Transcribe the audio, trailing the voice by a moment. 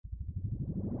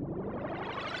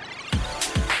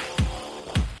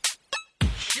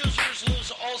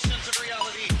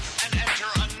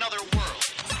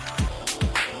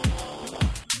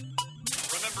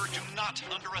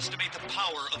underestimate the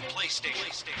power of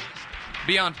PlayStation.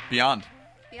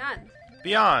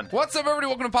 Beyond. What's up, everybody?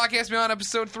 Welcome to Podcast Beyond,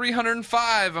 episode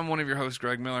 305. I'm one of your hosts,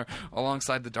 Greg Miller,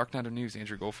 alongside the Dark Knight of News,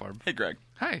 Andrew Goldfarb. Hey, Greg.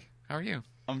 Hi, how are you?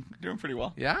 I'm doing pretty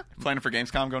well. Yeah? Planning for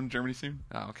Gamescom, going to Germany soon.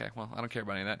 Oh, okay. Well, I don't care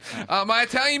about any of that. My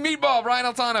Italian meatball, Brian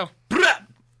Altano.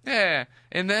 Yeah.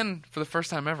 And then, for the first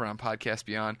time ever on Podcast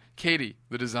Beyond, Katie,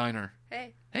 the designer.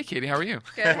 Hey. Hey, Katie, how are you?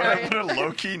 Good. How are you? What a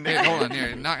low-key name. Hey, hold on.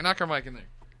 Here, knock her mic in there.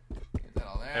 Get that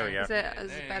all there. There we go.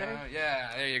 Is it better?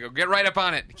 Yeah, there you go. Get right up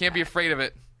on it. You can't be afraid of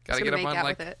it. Gotta Just get gonna up make on out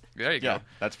like. with it. There you Yeah, go.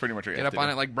 that's pretty much what you Get have up to on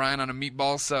do. it like Brian on a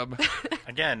meatball sub.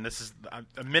 Again, this is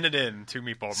a minute in, 2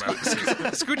 meatball rounds.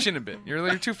 Scooch in a bit.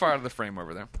 You're too far out of the frame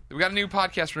over there. We got a new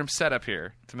podcast room set up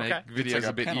here to make Okay. videos It's like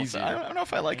a bit panel easier. set. I don't know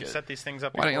if I like You it. set these things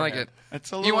up. Why don't you like it? beforehand.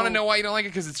 It's a You little... want to know why you don't like it?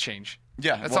 Because it's change.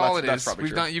 Yeah, That's well, all it that's is.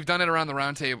 probably true. You've done it around the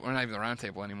round table, or not even the round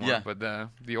table anymore. Yeah. But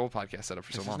the old podcast setup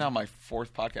for This so is long. now my 4th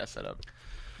podcast setup.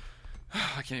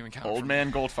 I can't even count. Old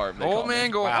man Goldfarb. they Old call man,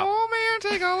 me. go. Wow. Old man,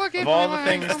 take a look at Of all my the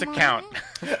things life. to count.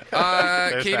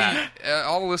 There's Katie, that.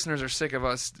 all the listeners are sick of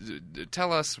us. Tell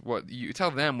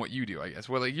them what you do. I guess.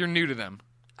 Well, like, you're new to them.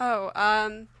 Oh,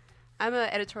 I'm an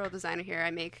editorial designer here.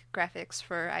 I make graphics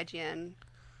for IGN.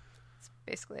 That's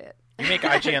basically it. You make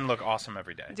IGN look awesome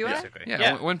every day. Do I? basically.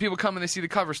 Yeah. When people come and they see the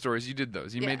cover stories, you did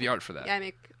those. You Yeah. made the art for that. Yeah, I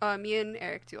make. Me and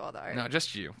Eric do all the art. No,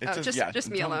 just you. It's Oh,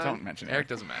 just me don't, alone. Don't mention it. Eric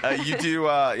doesn't matter. You do,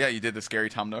 you did the Scary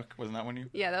Tom Nook. Wasn't that one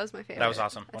you? Yeah, that was my favorite. That was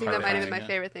awesome. I think that might have been my Yeah.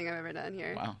 favorite thing I've ever done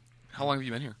here. Wow. How long have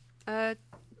you been here?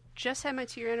 Just had my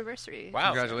 2-year anniversary.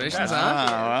 Wow. Congratulations, Congrats.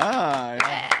 huh?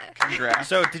 Yeah. Congrats.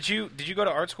 So did you go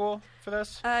to art school for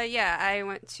this? Yeah, I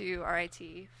went to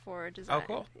RIT for design. Oh,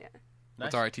 cool. Yeah,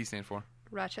 What's Nice. RIT stand for?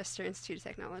 Rochester Institute of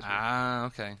Technology. Ah,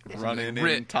 okay. Running in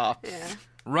Rit. tops. Yeah,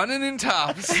 Running in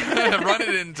tops.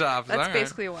 Running in tops. that's All right.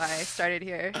 basically why I started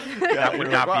here. That would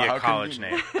not be Wow, a how college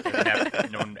convenient.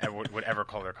 name. No one would ever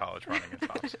call their college running in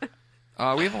tops.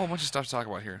 We have a whole bunch of stuff to talk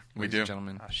about here. We ladies do. and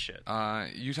gentlemen. Oh shit.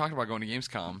 You talked about going to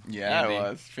Gamescom. Yeah, Andy.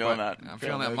 I was. Feeling But that. I'm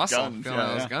feeling that those muscle. guns. Feeling Yeah,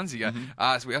 those yeah. guns you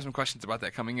got. So we have some questions about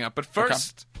that coming up. But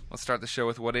first, let's start the show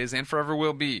with what is and forever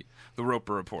will be the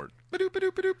Roper Report. Time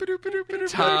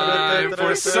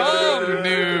for some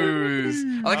news.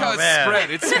 I like how Oh, it's man.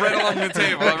 spread. It's spread along the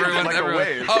table. Like a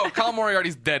wave. Oh, Colin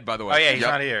Moriarty's dead, by the way. Oh yeah, he's Yep.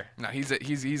 not here. No,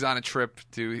 he's on a trip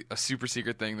to a super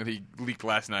secret thing that he leaked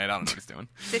last night. I don't know what he's doing.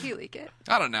 Did he leak it?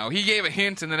 I don't know. He gave a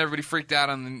hint, and then everybody freaked out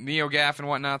on the NeoGAF and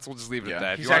whatnot. So we'll just leave it Yeah. at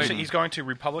that. If He's you wanna- actually going to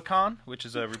Republicon, which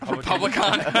is a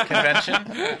Republican.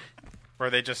 convention where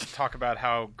they just talk about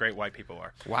how great white people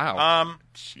are. Wow.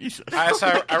 Jesus. I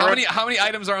How wrote many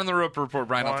items are on the Roper Report,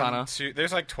 Brian Altano? 1, 2,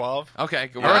 there's like 12. Okay,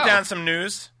 go. I wrote down some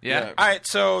news. Yeah. Yeah. All right,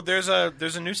 so there's a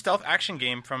new stealth action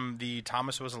game from the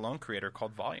Thomas Was Alone creator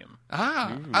called Volume.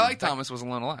 Ah, I like Thomas Was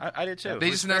Alone a lot. I did too. They It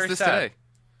was just announced very this sad. today.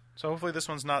 So hopefully this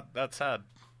one's not that sad.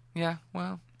 Yeah,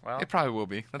 well, Well, it probably will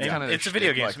be. That's kind of it's a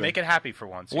video game, so make it happy for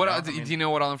once. you What know? do you know?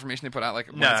 What all information they put out?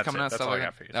 Like when No, it's that's coming it. out, That's stuff all I like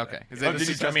got for you that. today. Okay. Is Oh, that, did this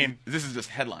you is- just, this is just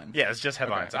headlines. Yeah, it's just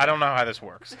headlines. Okay. I don't know how this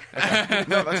works.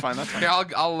 No, that's fine. That's fine.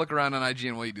 Okay, I'll look around on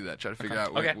IGN while you do that. Try to figure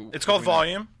out. Okay, what it's called we know.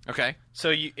 Volume. Okay, So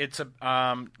it's a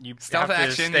you Stealth have to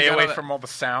action, stay you got away all that- from all the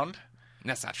sound.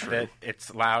 that's not true. That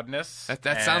it's loudness. That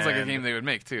sounds like a and- game they would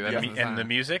make too. That doesn't and sound- the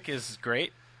music is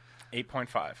great.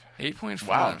 8.5. 8.5.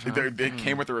 Wow. huh? It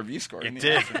came with a review score. It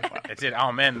did. It did.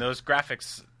 Oh man, those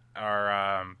graphics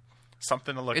are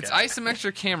something to look It's at.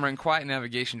 isometric camera and quiet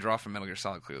navigation draw from Metal Gear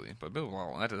Solid clearly, but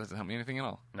well, that doesn't help me anything at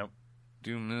all. Nope.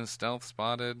 Doom stealth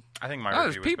spotted. I think my Oh,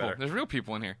 there's review was people. better. There's real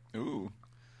people in here. Ooh.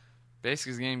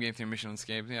 Basic is game through mission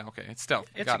unscathed. Yeah, okay. It's stealth.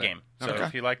 It's Got a it. game. So Okay.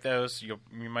 if you like those, you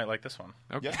might like this one.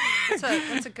 Okay. Yeah.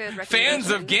 That's a good recommendation. Fans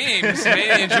of games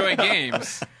may enjoy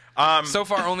games. Um, So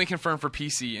far, only confirmed for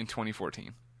PC in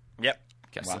 2014. Yep.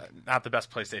 Guess Wow. Not the best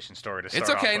PlayStation story to start It's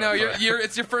okay. off No, with, you're but-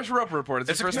 it's your first Roper Report. It's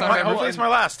It's your first my, time ever. hopefully it's my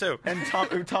last too. And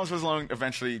Thomas Was Alone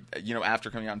eventually, after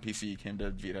coming out on PC, came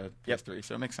to Vita, PS3,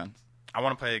 so it makes sense. I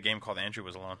want to play a game called Andrew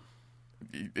Was Alone.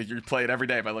 You play it every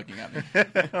day by looking at me.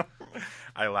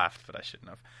 I laughed, but I shouldn't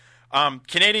have.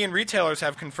 Canadian retailers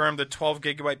have confirmed the 12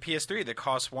 gigabyte PS3 that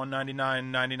costs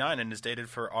 $199.99 and is dated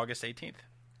for August 18th.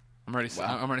 I'm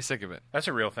already sick of it. That's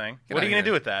a real thing. Get What are out you of going to here.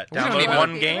 do with that? We don't Download need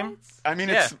one no game? I mean,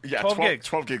 Yeah, it's 12 gigs.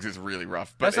 12 gigs is really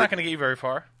rough. But That's not going to get you very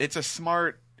far. It's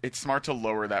smart to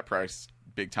lower that price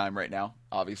big time right now.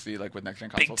 Obviously, like with next gen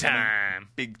consoles.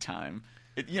 Big time.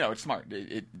 It's smart.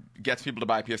 It gets people to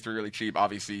buy PS3 really cheap.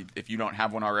 Obviously, if you don't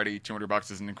have one already, $200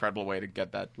 is an incredible way to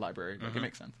get that library. Like, it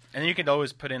makes sense. And you can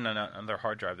always put in another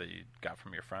hard drive that you got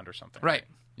from your friend or something. Right.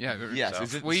 Yeah. Yes. So-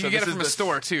 is it- Well, you so can get this it is from a the-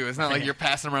 store too. It's not like you're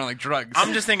passing them around like drugs.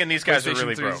 I'm just thinking these guys are PlayStation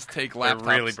really 3s broke. take They're laptops.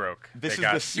 really broke. This They is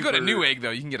got- the You go to super- Newegg though,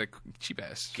 you can get a cheap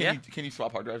ass. Can you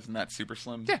swap hard drives in that super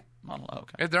slim? Yeah. model. Oh,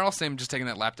 okay. They're all same, just taking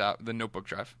that laptop, the notebook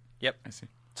drive. Yep. I see.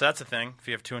 So that's the thing. If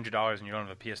you have $200 and you don't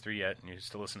have a PS3 yet, and you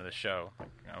still listen to this show,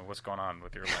 what's going on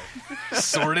with your life?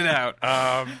 Sort it out.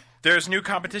 There's new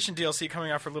competition DLC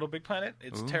coming out for Little Big Planet.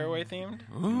 It's Tearaway themed.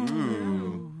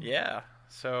 Ooh. Yeah.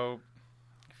 So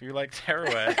if you like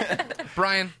Tearaway,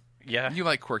 Brian, yeah, you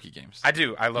like quirky games. I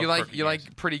do. I love. You games.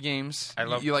 like pretty games. I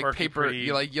love you like quirky, paper. pretty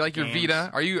You like your games. Vita.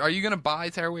 Are you gonna buy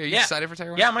Tearaway? Are you excited for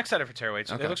Tearaway? Yeah, I'm excited for Tearaway.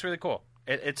 Okay. It looks really cool.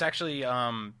 It's actually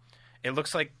it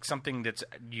looks like something that's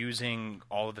using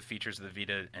all of the features of the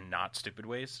Vita in not stupid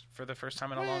ways for the first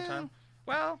time in a long time.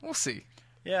 Well, we'll see.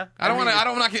 Yeah,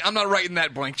 I'm not writing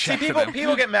that blank check See, to them.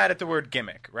 people get mad at the word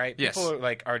gimmick, right? Yes. People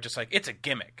are just like, it's a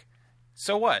gimmick.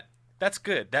 So what? That's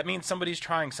good. That means somebody's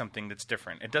trying something that's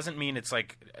different. It doesn't mean it's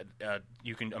like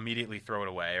you can immediately throw it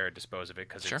away or dispose of it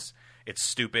because it's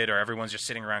stupid or everyone's just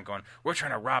sitting around going, we're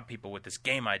trying to rob people with this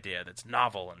game idea that's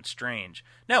novel and strange.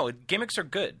 No, gimmicks are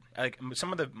good. Like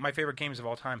some of my favorite games of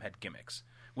all time had gimmicks.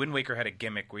 Wind Waker had a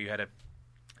gimmick where you had a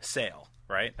sail,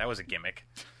 right? That was a gimmick.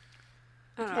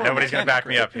 Nobody's going to back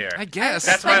me up here. I guess.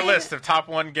 That's my list of top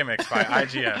 1 gimmicks by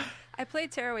IGN. I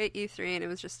played Tearaway at E3 and it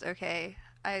was just okay.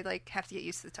 I have to get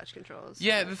used to the touch controls.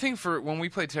 Yeah, the thing for when we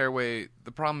played Tearaway,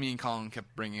 the problem me and Colin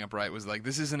kept bringing up, right, was like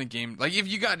this isn't a game. Like if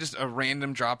you got just a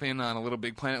random drop in on a Little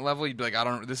Big Planet level, you'd be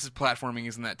like, this is platforming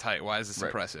isn't that tight. Why is this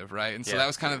impressive, right? And so that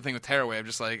was kind of the thing with Tearaway. I'm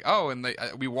just like, and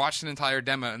we watched an entire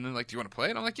demo, and then like, do you want to play it?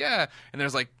 And I'm like, yeah. And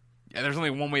there's like, there's only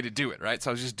one way to do it, right?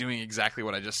 So I was just doing exactly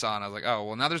what I just saw, and I was like, oh,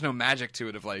 well, now there's no magic to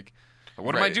it of like,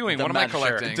 what am I doing? What am I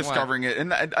collecting? Discovering it,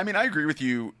 and I mean, I agree with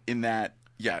you in that.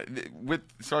 Yeah,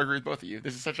 so I agree with both of you.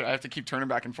 This is I have to keep turning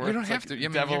back and forth. You don't it's have like to.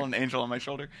 Devil and angel on my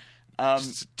shoulder.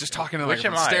 Just talking to Which like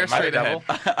am I? stare Am I the straight ahead.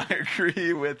 devil? I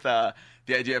agree with the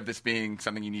idea of this being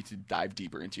something you need to dive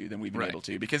deeper into than we've been able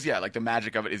to. Because like the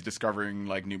magic of it is discovering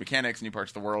like new mechanics, new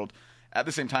parts of the world. At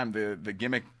the same time, the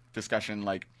gimmick discussion,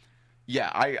 like,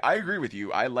 I agree with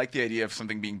you. I like the idea of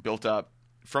something being built up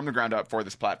from the ground up for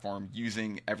this platform,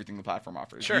 using everything the platform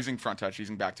offers, using front touch,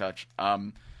 using back touch.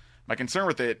 My concern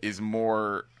with it is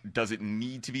more, does it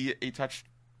need to be a touch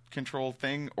control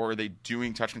thing, or are they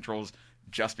doing touch controls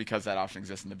just because that option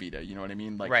exists in the Vita? You know what I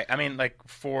mean? Like, right. I mean, like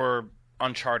for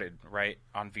Uncharted, right,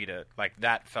 on Vita, like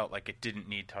that felt like it didn't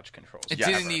need touch controls. It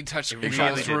didn't need touch controls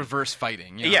really to reverse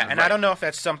fighting. Yeah, and I don't know if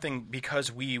that's something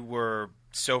because we were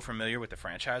so familiar with the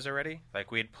franchise already.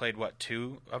 Like we had played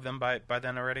 2 of them by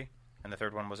then already, and the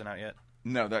third one wasn't out yet.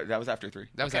 No, that was after 3.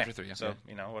 That was after 3, yeah. So,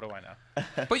 what do I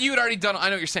know? But you had already done, I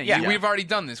know what you're saying. Yeah. We've already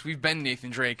done this. We've been Nathan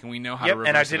Drake, and we know how to reverse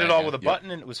and I did it all with a that. button,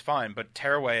 and it was fine. But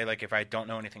Tearaway, like, if I don't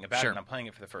know anything about it and I'm playing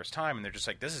it for the first time, and they're just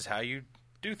like, this is how you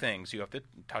do things. You have to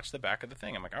touch the back of the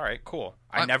thing. I'm like, all right, cool.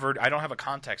 I don't have a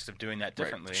context of doing that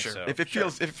differently. Sure. So, if it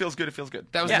feels good, it feels good.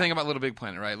 That was the thing about Little Big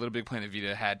Planet, right? Little Big Planet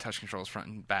Vita had touch controls front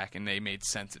and back, and they made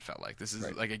sense, it felt like. This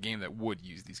is like a game that would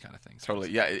use these kind of things.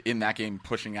 Totally. Yeah, in that game,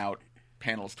 pushing out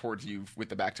panels towards you with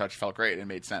the back touch felt great. It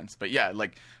made sense. But yeah,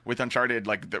 like with Uncharted,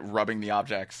 like rubbing the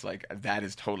objects, like that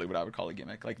is totally what I would call a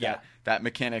gimmick. Like that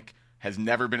mechanic has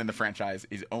never been in the franchise,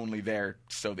 is only there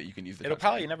so that you can use the It'll touch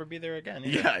probably never be there again.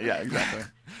 Either. Yeah, exactly.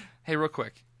 Hey, real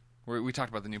quick. We talked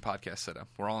about the new podcast setup.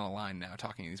 We're all on a line now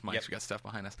talking to these mics. We got stuff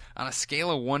behind us. On a scale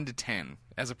of 1 to 10,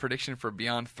 as a prediction for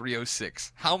Beyond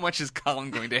 306, how much is Colin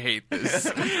going to hate this?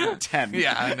 10.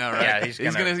 Yeah, I know, right? Yeah, he's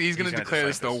gonna declare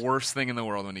this dislike the worst thing in the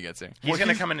world when he gets here. He's going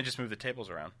to come in and just move the tables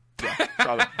around. Yeah,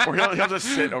 probably. Or he'll just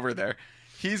sit over there.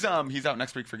 He's out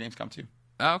next week for Gamescom too.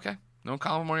 Oh, okay. No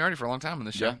Colin Moriarty for a long time on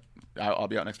this show. Yeah, I'll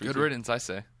be out next week. Good too. riddance, I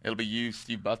say. It'll be you,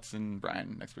 Steve Butts, and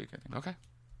Brian next week, I think. Okay.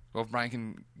 Well, if Brian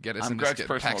can get us I'm in Greg's this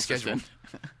personal packed schedule.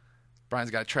 assistant.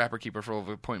 Brian's got a trapper keeper full of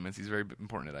appointments. He's very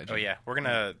important at IGN. Oh yeah, we're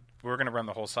gonna run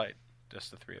the whole site,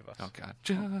 just the 3 of us. Oh God,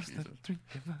 just the 3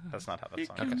 of us. That's not how that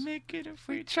song Okay. goes. Make it if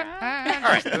we try. All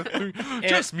right.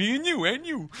 Just me and you and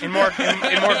you. In more great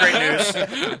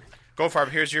news, Goldfarb,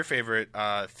 here's your favorite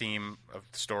theme of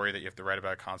the story that you have to write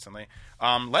about constantly.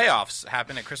 Layoffs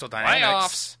happen at Crystal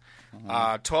Dynamics.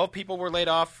 12 people were laid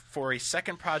off for a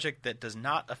second project that does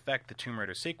not affect the Tomb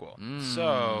Raider sequel.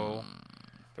 So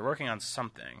they're working on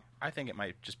something. I think it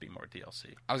might just be more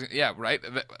DLC. Right.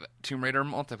 Tomb Raider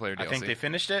multiplayer DLC. I think they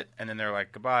finished it, and then they're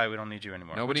like, goodbye, we don't need you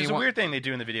anymore. Which is a weird thing they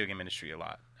do in the video game industry a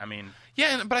lot. I mean...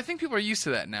 Yeah, but I think people are used to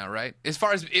that now, right? As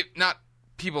far as not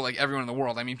people like everyone in the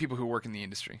world. I mean, people who work in the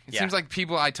industry. It seems like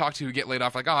people I talk to who get laid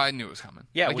off, like, oh, I knew it was coming.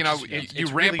 Yeah, like, you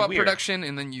ramp really up weird. production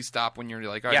and then you stop when you're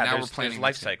like, all right, now we're planning. There's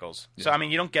life cycles. Yeah. So I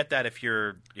mean, you don't get that if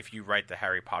you write the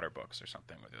Harry Potter books or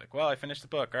something. Where you're like, well, I finished the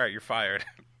book. All right, you're fired.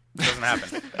 It doesn't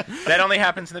happen. That only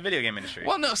happens in the video game industry.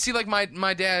 Well, no. See, like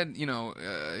my dad,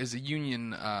 is a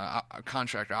union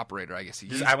contractor operator. I guess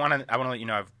I want to let you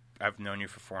know I've known you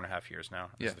for 4.5 years now.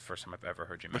 This is the first time I've ever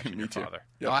heard you mention your father.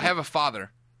 Yep. I have a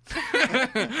father.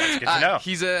 That's good to know.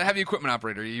 He's a heavy equipment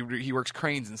operator. He works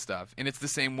cranes and stuff. And it's the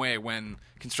same way when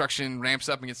construction ramps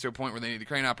up and gets to a point where they need a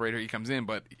crane operator, he comes in.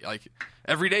 But like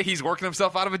every day he's working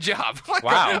himself out of a job.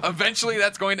 Wow. Eventually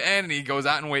that's going to end and he goes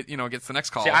out and gets the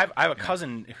next call. See, I have a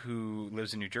cousin who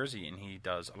lives in New Jersey and he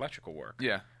does electrical work.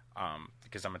 Yeah.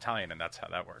 Because I'm Italian and that's how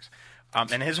that works.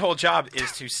 And his whole job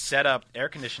is to set up air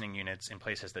conditioning units in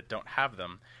places that don't have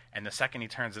them. And the second he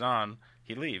turns it on,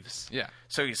 he leaves. Yeah.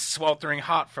 So he's sweltering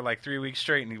hot for like 3 weeks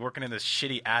straight, and he's working in this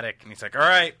shitty attic. And he's like, "All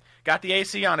right, got the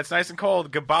AC on. It's nice and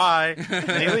cold. Goodbye." And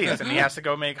then he leaves, and he has to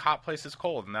go make hot places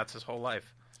cold, and that's his whole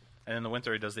life. And in the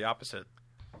winter, he does the opposite.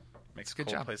 Makes good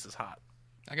cold job. places hot.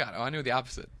 I knew the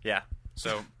opposite. Yeah.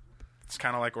 So it's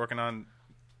kind of like working on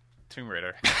Tomb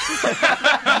Raider.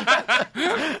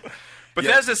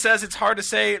 Bethesda says it's hard to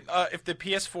say if the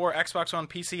PS4, Xbox One,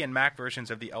 PC, and Mac versions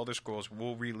of the Elder Scrolls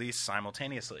will release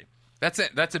simultaneously. That's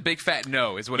it. That's a big fat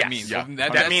no, is what it means. Yeah.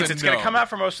 That means it's going to come out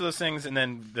for most of those things, and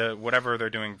then whatever they're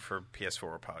doing for PS4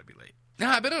 will probably be late. No,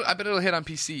 I bet it'll hit on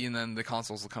PC, and then the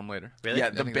consoles will come later. Really? Yeah, I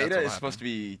the think beta that's is what'll supposed to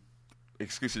be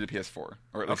exclusive to PS4,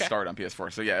 or at least Okay. start on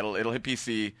PS4. So yeah, it'll hit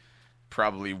PC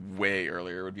probably way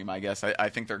earlier would be my guess. I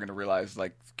think they're going to realize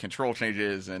like control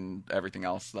changes and everything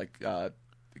else, like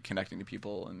connecting to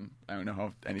people, and I don't know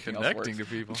how anything else works. Connecting to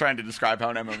people. I'm trying to describe how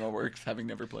an MMO works, having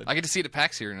never played. I get to see it at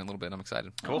PAX here in a little bit. I'm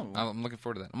excited. Cool. I'm looking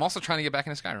forward to that. I'm also trying to get back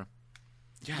into Skyrim.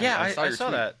 Yeah, I your saw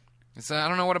tweet. that. It's I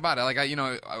don't know what about it. Like I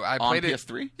On played it.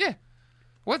 PS3? Yeah.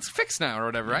 Well, it's fixed now or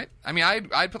whatever, right? I mean,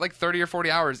 I put like 30 or 40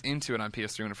 hours into it on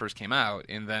PS3 when it first came out,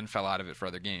 and then fell out of it for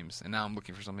other games. And now I'm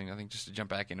looking for something, I think, just to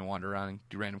jump back in and wander around and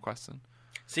do random quests.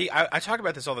 See, I talk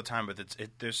about this all the time, but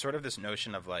there's sort of this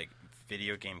notion of like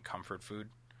video game comfort food,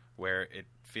 where it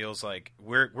feels like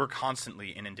we're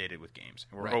constantly inundated with games.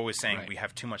 We're Right, always saying right. we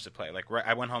have too much to play. Like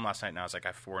I went home last night and I was like, I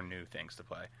have 4 new things to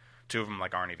play. 2 of them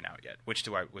like aren't even out yet. Which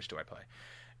do I play?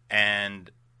 And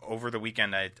over the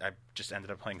weekend, I just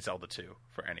ended up playing Zelda 2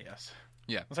 for NES.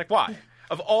 Yeah. I was like, why?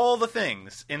 Of all the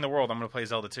things in the world, I'm going to play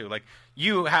Zelda 2. Like,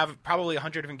 you have probably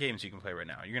 100 different games you can play right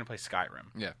now. You're going to play Skyrim.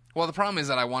 Yeah. Well, the problem is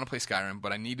that I want to play Skyrim,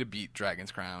 but I need to beat Dragon's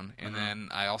Crown, and then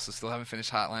I also still haven't finished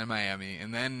Hotline Miami,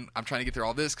 and then I'm trying to get through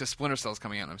all this because Splinter Cell's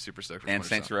coming out, and I'm super stoked for And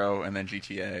Splinter Saints Cell. Row, and then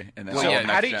GTA, and then Well, So yeah,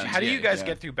 how do you, next how do gens. you guys Yeah.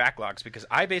 get through backlogs? Because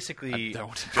I basically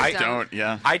don't. I Don't,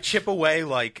 yeah. I chip away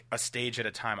like a stage at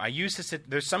a time. I used to sit.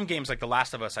 There's some games like The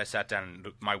Last of Us. I sat down and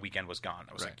my weekend was gone.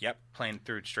 I was Right. like, yep, playing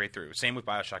through it straight through. Same with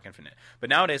BioShock Infinite. But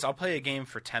nowadays, I'll play a game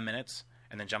for 10 minutes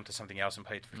and then jump to something else and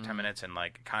play it for 10 minutes and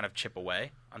like kind of chip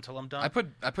away until I'm done. I put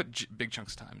big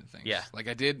chunks of time into things. Yeah. Like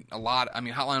I did a lot. I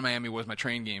mean, Hotline Miami was my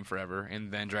train game forever, and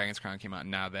then Dragon's Crown came out,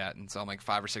 and now that, and so I'm like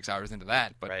 5 or 6 hours into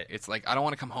that. But Right. it's like I don't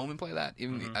want to come home and play that.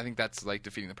 Even I think that's like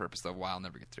defeating the purpose of why I'll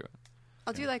never get through it.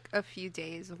 I'll do like a few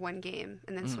days of one game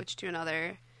and then switch to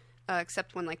another.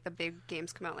 Except when like the big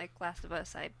games come out, like Last of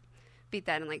Us, I beat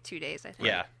that in like 2 days. I think.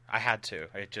 yeah, I had to.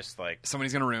 It just like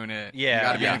Somebody's gonna ruin it. Yeah, you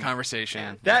got to be yeah. in a conversation.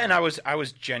 Yeah. that, and I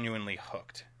was genuinely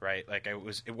hooked. Right, like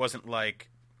it wasn't like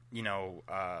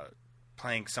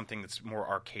playing something that's more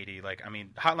arcadey. Like I mean,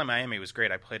 Hotline Miami was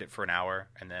great. I played it for an hour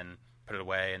and then put it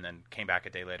away, and then came back a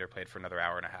day later, played for another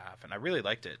hour and a half, and I really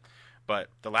liked it. But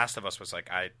The Last of Us was like,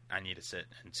 I need to sit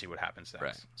and see what happens next.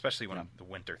 Right. Especially when the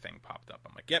winter thing popped up.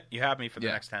 I'm like, yep, you have me for the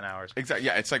Yeah. next 10 hours. Exactly.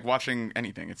 Yeah, it's like watching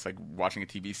anything. It's like watching a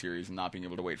TV series and not being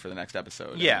able to wait for the next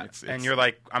episode. Yeah, it's and you're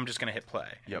like, I'm just going to hit play.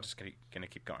 Yep. I'm just going to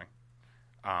keep going.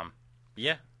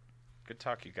 Yeah. Good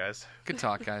talk, you guys. Good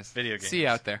talk, guys. Video See you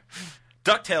games. out there.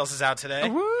 DuckTales is out today.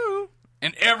 Woo!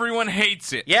 And everyone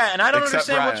hates it. Yeah, and I don't Except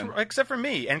understand Brian. except for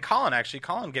me and Colin. Actually,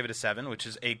 Colin gave it a 7, which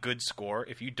is a good score.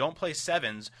 If you don't play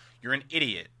 7s, you're an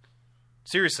idiot.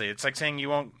 Seriously, it's like saying you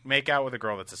won't make out with a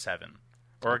girl that's a 7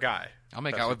 or a guy. I'll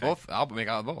make That's out with the thing. both. I'll make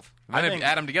out with both. I Then if think- you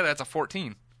add them together, that's a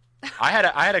 14. I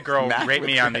had a girl Mac rate with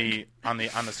me on Greg.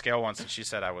 the scale once, and she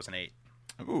said I was an 8.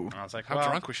 Ooh. And I was like, How well,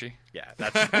 drunk was she? Yeah,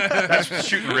 that's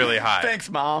shooting really high. Thanks,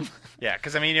 Mom. Yeah,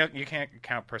 because I mean, you can't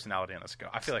count personality on a scale.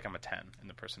 I feel like I'm a 10 in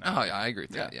the personality. Oh, yeah, I agree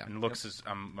with that. Yeah. And looks is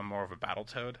I'm more of a battle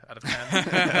toad out of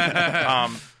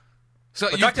 10. So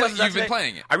But you've, DuckTales is out you've been today.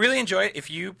 playing it. I really enjoy it.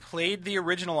 If you played the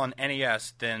original on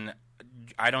NES, then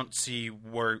I don't see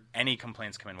where any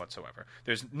complaints come in whatsoever.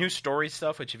 There's new story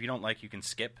stuff, which if you don't like, you can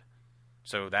skip.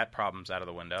 So that problem's out of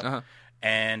the window. Uh-huh.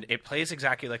 And it plays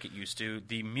exactly like it used to.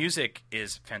 The music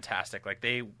is fantastic. Like,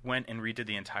 they went and redid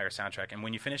the entire soundtrack. And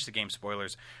when you finish the game,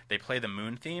 spoilers, they play the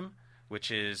Moon theme, which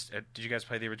is did you guys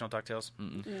play the original DuckTales?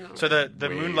 No. So the Way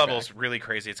moon level's back. really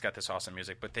crazy. It's got this awesome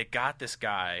music, but they got this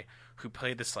guy who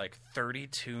played this like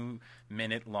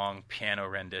 32-minute long piano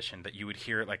rendition that you would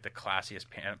hear at like the classiest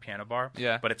piano bar.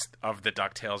 Yeah. But it's of the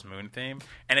DuckTales moon theme,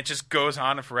 and it just goes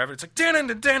on and forever. It's like dun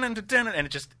and it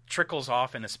just trickles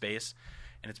off into space.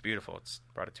 And it's beautiful. It's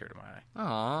brought a tear to my eye.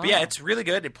 Aww. But yeah, it's really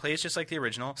good. It plays just like the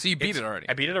original. So you beat it already?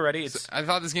 I beat it already. It's I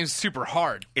thought this game's super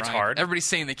hard. It's Brian. hard. Everybody's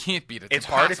saying they can't beat it. It's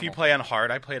hard if you play on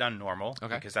hard. I played on normal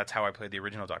Okay. because that's how I played the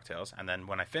original DuckTales. And then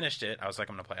when I finished it, I was like,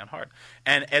 I'm going to play on hard.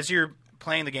 And as you're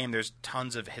playing the game, there's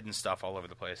tons of hidden stuff all over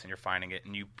the place, and you're finding it,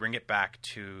 and you bring it back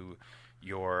to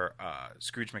your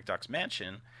Scrooge McDuck's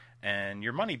mansion, and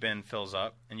your money bin fills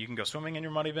up, and you can go swimming in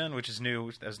your money bin, which is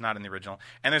new. That's not in the original.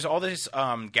 And there's all this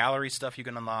gallery stuff you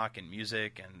can unlock, and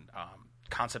music, and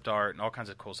concept art, and all kinds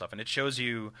of cool stuff. And it shows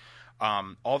you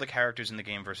all the characters in the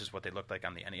game versus what they looked like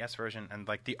on the NES version. And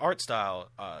like the art style,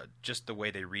 just the way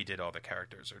they redid all the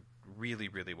characters are really,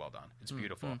 really well done. It's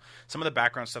beautiful. Some of the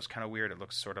background stuff's kind of weird. It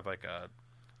looks sort of like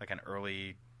an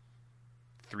early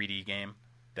 3D game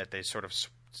that they sort of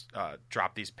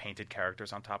drop these painted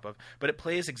characters on top of. But it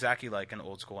plays exactly like an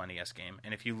old school NES game.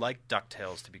 And if you like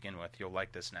DuckTales to begin with, you'll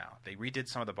like this now. They redid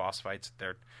some of the boss fights.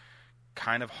 They're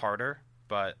kind of harder,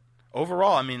 but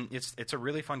overall, I mean, it's a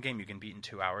really fun game you can beat in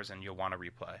 2 hours, and you'll want to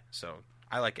replay. So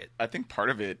I like it. I think part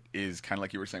of it is kind of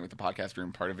like you were saying with the podcast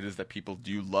room. Part of it is that people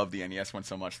do love the NES one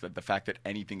so much that the fact that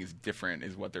anything is different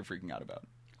is what they're freaking out about.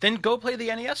 Then go play the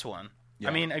NES one. Yeah.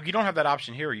 I mean, you don't have that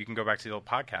option here. You can go back to the old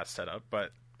podcast setup,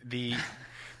 but the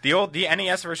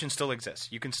NES version still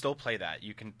exists. You can still play that.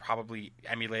 You can probably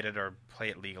emulate it or play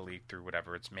it legally through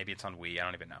whatever. Maybe it's on Wii. I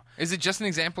don't even know. Is it just an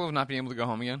example of not being able to go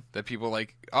home again? That people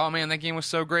like, oh man, that game was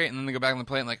so great, and then they go back and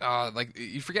play it, and like, oh, like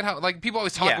you forget how like people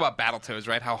always talk Yeah. about Battletoads,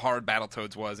 right? How hard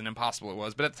Battletoads was and impossible it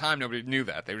was, but at the time nobody knew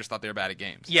that. They just thought they were bad at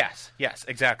games. Yes,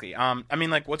 exactly. I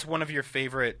mean, like, what's one of your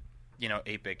favorite,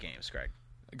 8-bit games, Greg?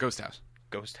 Ghost House,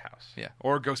 Ghost House. yeah,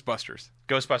 or Ghostbusters.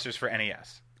 Ghostbusters for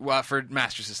NES. Well, for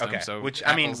Master System, Okay, so which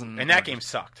I mean, apples and that oranges. game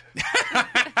sucked.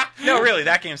 No, really,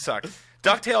 that game sucked.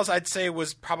 DuckTales, I'd say,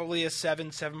 was probably a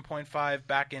 7.5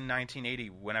 back in 1980,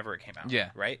 whenever it came out. Yeah.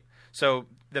 Right? So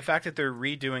the fact that they're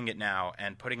redoing it now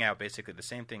and putting out basically the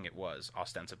same thing it was,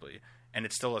 ostensibly, and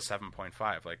it's still a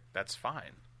 7.5, like, that's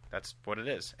fine. That's what it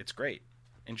is. It's great.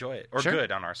 Enjoy it. Or Sure.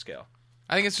 good on our scale.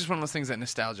 I think it's just one of those things that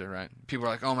nostalgia, right? People are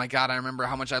like, "Oh my god, I remember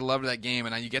how much I loved that game,"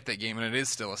 and now you get that game, and it is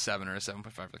still a 7 or a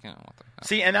 7.5. Like, I don't want that.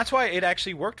 See, and that's why it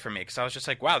actually worked for me, because I was just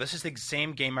like, wow, this is the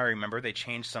same game I remember. They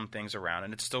changed some things around,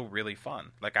 and it's still really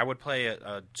fun. Like, I would play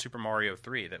a Super Mario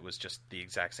 3 that was just the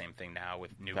exact same thing now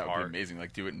with new That would art. be amazing.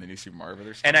 Like, do it in the new Super Mario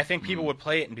Brothers. And I think people would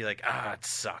play it and be like, it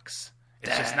sucks.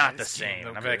 It's just not the This game same. no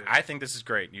And I'd be like, good. I think this is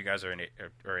great. You guys are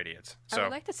idiots. I So, would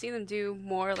like to see them do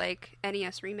more like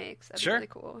NES remakes. That'd Sure. be really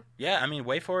cool. yeah, I mean,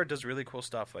 WayForward does really cool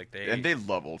stuff. Like, they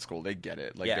love old school. They get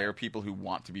it. Like, Yeah. there are people who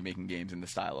want to be making games in the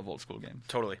style of old school games.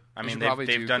 Totally. I They mean, should probably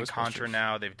they've do done Ghostbusters. Contra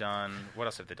now. They've done, what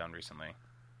else have they done recently?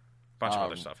 Bunch of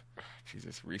other stuff.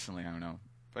 Jesus, recently, I don't know.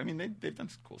 But I mean, they've done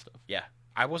some cool stuff. Yeah.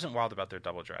 I wasn't wild about their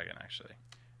Double Dragon, actually.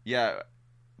 Yeah,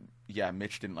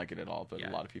 Mitch didn't like it at all, but Yeah.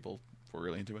 a lot of people were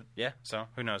really into it. Yeah, so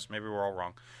who knows? Maybe we're all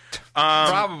wrong.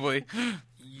 Probably.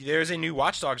 There's a new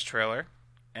Watch Dogs trailer,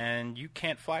 and you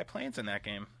can't fly planes in that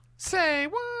game. Say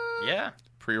what? Yeah.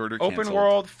 Pre-order Open canceled.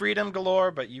 world, freedom galore,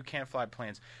 but you can't fly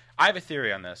planes. I have a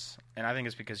theory on this, and I think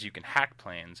it's because you can hack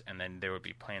planes, and then there would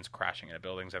be planes crashing into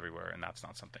buildings everywhere, and that's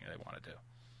not something they want to do.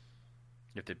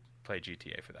 You have to play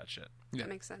GTA for that shit. Yeah. That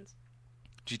makes sense.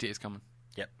 GTA's coming.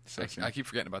 Yep. So soon. I keep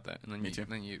forgetting about that, and then Me too.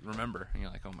 then you remember, and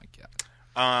you're like, "Oh my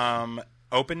god!"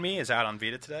 Open Me is out on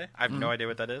Vita today. I have no idea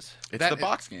what that is. It's That- the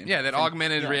box game. Yeah, that From-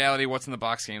 augmented yeah. reality. What's in the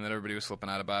box game that everybody was flipping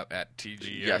out about at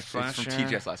TGS? Yes, it's last from year?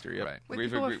 TGS last year. Yep. Right. Wait, We've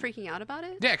people were agreed- freaking out about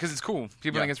it? Yeah, because it's cool.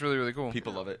 People Yeah. think it's really, really cool.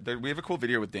 People love it. We have a cool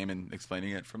video with Damon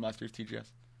explaining it from last year's TGS.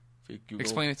 If you Google.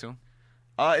 Explain it to them.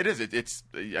 It is. It's.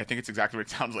 I think it's exactly what it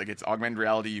sounds like. It's augmented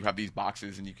reality. You have these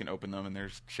boxes and you can open them and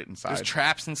there's shit inside. There's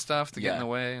traps and stuff to get in Yeah. the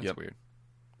way. It's Yep. weird.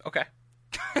 Okay.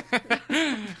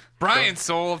 Brian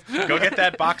sold. Go get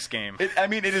that box game.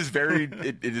 It is very.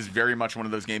 it is very much one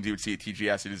of those games you would see at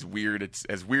TGS. It is weird. It's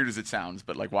as weird as it sounds,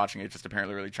 but like watching it, it's just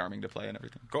apparently really charming to play and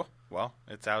everything. Cool. Well,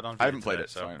 it's out on Vita I haven't played today, it,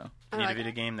 so I don't know. If you need a like Vita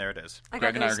it. game, there it is. I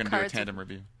Greg got and I are those going to do a cards. tandem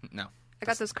review. No. I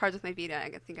got those cards with my Vita.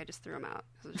 I think I just threw them out.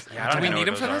 So just- Yeah, I don't Do we even know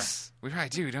need what them for those this? We probably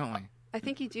do, don't we? I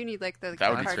think you do need like the That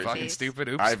would be card crazy. Fucking face. stupid.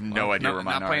 Oops. I have no idea where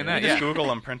mine not are. playing that. Just Yeah. Google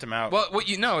them, print them out. Well, what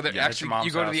you know that Yeah, it's actually your mom's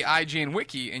you go to the house. IGN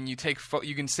wiki and you take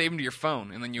you can save them to your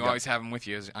phone and then you always have them with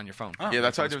you on your phone. Oh, Yeah,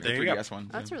 that's what I sounds did with the great. There you 3DS one.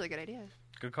 That's a really good idea.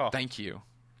 Good call. Thank you.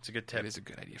 It's a good That tip. is a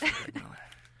good idea for Greg Miller.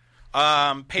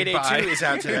 Payday Goodbye. 2 is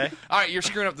out today. All right, you're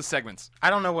screwing up the segments. I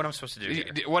don't know what I'm supposed to do here.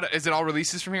 What is it? All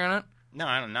releases from here on out?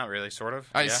 No, not really. Sort of.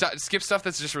 All right, Yeah. skip stuff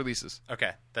that's just releases.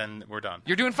 Okay, then we're done.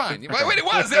 You're doing fine. Wait, it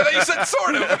was. I thought you said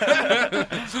sort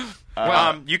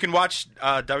of. You can watch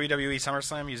WWE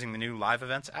SummerSlam using the new Live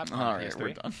Events app on All right, PS3.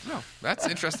 we're done. No, that's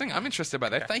interesting. I'm interested by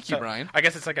that. Thank you, So, Brian. I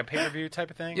guess it's like a pay-per-view type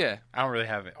of thing. Yeah. I don't really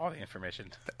have all the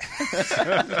information.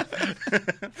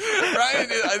 Brian,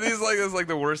 it's like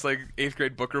the worst like 8th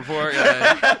grade book report.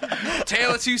 Like,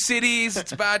 Tale of Two Cities.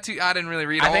 It's about to. I didn't really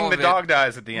read. I all think of the it. dog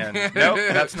dies at the end. Nope,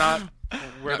 that's not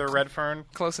where the Red Fern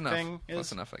Close enough. thing is.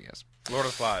 Close enough, I guess. Lord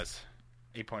of the Flies,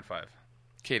 8.5.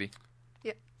 Katie,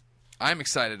 Yep. I'm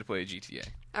excited to play GTA,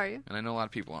 Are you? and I know a lot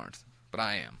of people aren't, but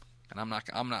I am, and I'm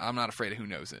not afraid of who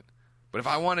knows it. But if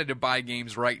I wanted to buy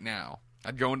games right now,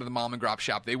 I'd go into the mom and grop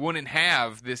shop. They wouldn't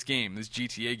have this game, this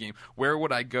GTA game. Where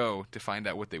would I go to find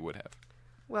out what they would have?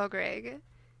 Well, Greg,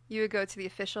 you would go to the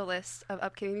official list of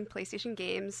upcoming PlayStation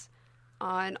games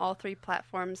on all 3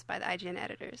 platforms by the IGN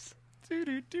editors. Do.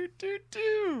 Is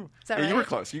that Yeah, right? you were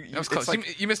close. That was close. it's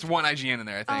like- You missed one IGN in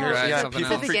there, I think. Oh, right? yeah, Something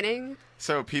people the else. beginning?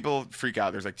 So people freak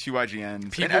out. There's like 2 IGNs.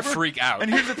 People and everyone- freak out.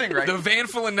 And here's the thing, right? The van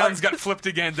full of nuns got flipped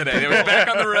again today. They was back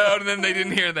on the road, and then they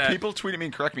didn't hear that. People tweet at me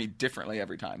and correct me differently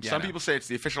every time. Yeah, Some I know. people say it's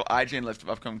the official IGN list of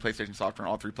upcoming PlayStation software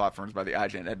on all 3 platforms by the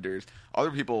IGN editors.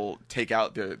 Other people take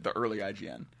out the early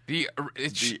IGN.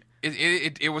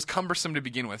 It was cumbersome to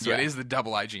begin with, so Yeah. it is the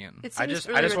double IGN. It I seems just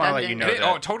really wanna let you know redundant.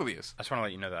 that- It totally is. I just want to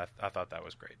let you know that I thought that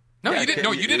was great. No, Yeah, you didn't.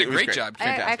 No, you did a it was great great. job. I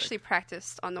Fantastic. actually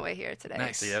practiced on the way here today.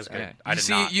 Nice. See, that was good. Yeah. I You did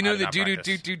see, not- you I know did the not do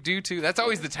practice. do. That's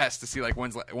always the test to see like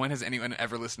when has anyone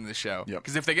ever listened to the show? Yep.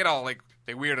 Because if they get all like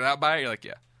they weirded out by it, you're like,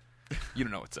 yeah, you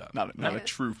don't know what's up. Not a Yeah.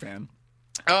 true fan.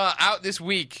 Out this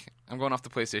week, I'm going off the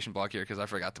PlayStation blog here because I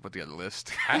forgot to put together the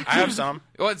list. I have some.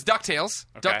 Well, it's DuckTales.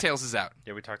 Okay. DuckTales is out.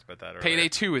 Yeah, we talked about that earlier. Payday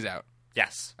 2 is out.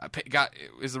 Yes.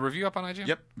 Is the review up on IGN?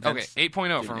 Yep. Okay, Vince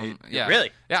 8.0 gave from an 8. yeah. Really?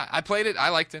 Yeah, I played it. I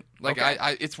liked it. Like Okay.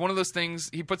 I it's one of those things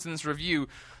he puts in this review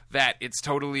that it's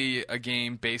totally a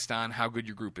game based on how good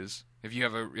your group is. If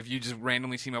you just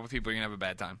randomly team up with people, you're gonna have a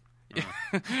bad time.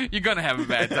 You're gonna have a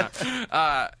bad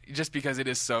time, just because it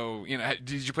is so. Did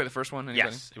you play the first one?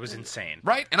 Anybody? Yes, it was insane.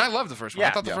 Right, and I love the first one. I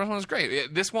Yeah. thought the Yeah. first one was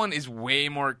great. This one is way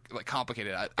more like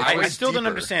complicated. I was still don't deeper.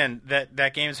 understand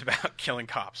that game is about killing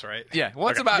cops, right? Yeah, well,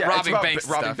 it's Okay. about Yeah, robbing it's about banks.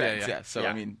 and robbing stuff. banks. Yeah. So Yeah.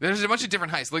 I mean, There's a bunch of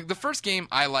different heists. Like the first game,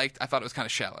 I liked. I thought it was kind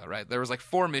of shallow. Right, there was like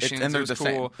 4 missions. and it they're was the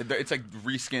cool. same. It's like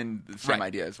reskinned the same Right.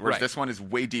 ideas. Whereas Right. this one is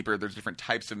way deeper. There's different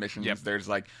types of missions. Yep. There's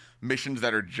like missions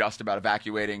that are just about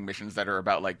evacuating. Missions that are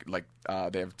about like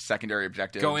they have secondary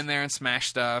objectives. Go in there and smash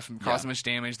stuff and cause Yeah. so much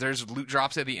damage. There's loot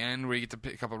drops at the end where you get to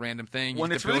pick up a random thing. You When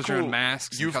get it's to build really your cool, own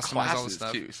masks you and have customize all the classes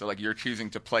stuff. too. So like you're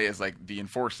choosing to play as like the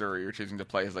enforcer, or you're choosing to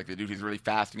play as like the dude who's really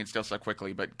fast and can steal so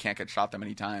quickly but can't get shot that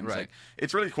many times. Right. Like,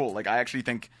 it's really cool. Like I actually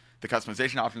think the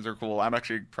customization options are cool. I'm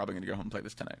actually probably going to go home and play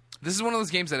this tonight. This is one of those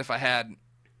games that if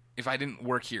I didn't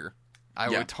work here, I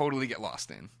Yeah. would totally get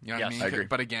lost in. You know what I Yes. mean? I agree.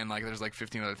 But again, like there's like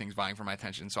 15 other things vying for my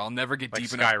attention, so I'll never get Like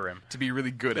deep Skyrim. enough to be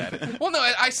really good at it. Well, no,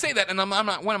 I say that, and I'm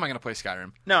not. When am I going to play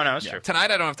Skyrim? No, it's true. Tonight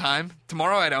I don't have time.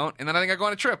 Tomorrow I don't, and then I think I go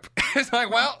on a trip. It's like,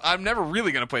 well, I'm never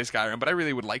really going to play Skyrim, but I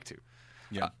really would like to.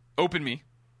 Yeah. Open Me,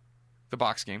 the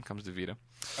box game, comes to Vita.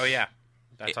 Oh yeah,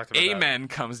 I talked about Amen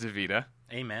comes to Vita.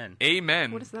 that. Amen.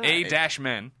 Amen. What is that?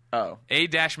 A-Men. Oh.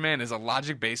 A-Men is a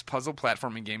logic-based puzzle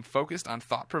platforming game focused on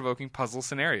thought-provoking puzzle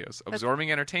scenarios,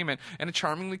 absorbing entertainment, and a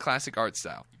charmingly classic art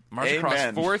style. March across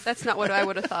Amen. 4th. That's not what I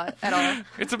would have thought at all.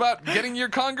 It's about getting your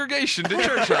congregation to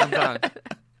church on time.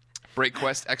 Break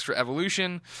Quest Extra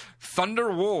Evolution.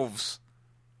 Thunder Wolves.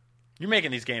 You're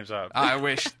making these games up. I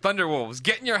wish. Thunder Wolves.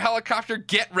 Get in your helicopter,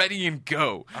 get ready, and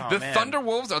go. The man. Thunder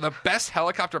Wolves are the best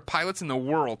helicopter pilots in the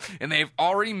world, and they've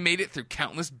already made it through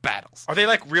countless battles. Are they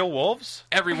like real wolves?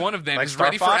 Every one of them Like is Star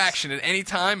ready for Fox? action at any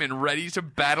time and ready to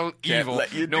battle evil,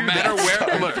 let you no do matter that, where Star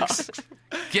it lurks.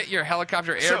 Get your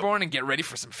helicopter airborne and get ready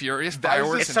for some furious That is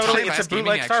fireworks It's and totally fast a gaming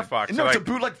bootleg Star action. Fox. No, So, it's a like,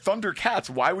 boot like Thundercats.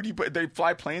 Why would you put? They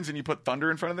fly planes and you put thunder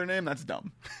in front of their name? That's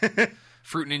dumb.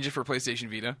 Fruit Ninja for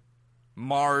PlayStation Vita.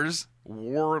 Mars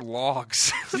War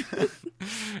Logs.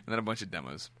 And then a bunch of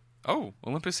demos. Oh,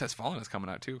 Olympus Has Fallen is coming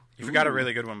out too. you forgot a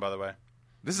really good one, by the way.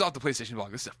 This is off the PlayStation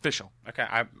blog. This is official. Okay,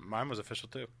 mine was official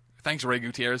too. Thanks, Ray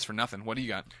Gutierrez, for nothing. What do you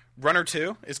got? Runner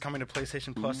 2 is coming to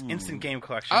PlayStation Plus Instant Game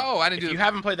Collection. Oh, I didn't If do you the-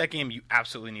 haven't played that game, you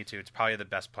absolutely need to. It's probably the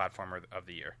best platformer of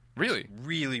the year. Really?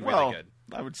 Really, really Well, good.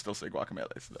 I would still say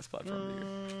Guacamelee is the best platform of the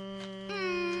year.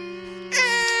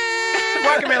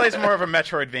 Guacamelee is more of a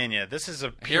Metroidvania. This is a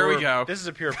pure, Here we go. This is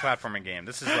a pure platforming game.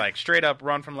 This is like straight up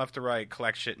run from left to right,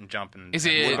 collect shit and jump. And Is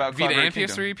and it What about Vita Cloudberry and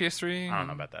Kingdom? PS3? PS3? I don't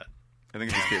know about that. I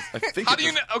think it's PS. I think How it's do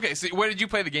you just- know? Okay, so where did you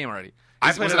play the game already?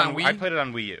 I played Was it on Wii? I played it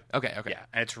on Wii U. Okay. Yeah,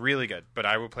 and it's really good. But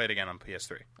I will play it again on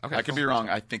PS3. Okay. I could be wrong.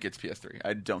 I think it's PS3.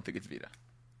 I don't think it's Vita.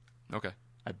 Okay.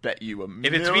 I bet you a If it's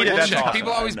million Vita, that's dollars. awesome.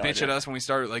 People always I have no bitch idea. at us when we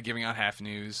start like giving out half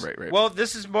news. Right. Well,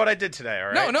 this is what I did today. All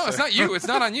right. No, So- it's not you. It's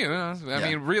not on you. I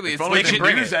mean, really, If it's only the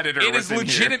bring news it. editor It was is in here.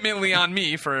 legitimately on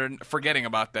me for forgetting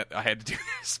about that. I had to do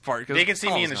this part. 'cause They can see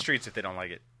me in the Colin's streets if they don't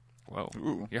like it. gone. Whoa,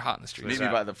 Ooh. you're hot in the streets. Maybe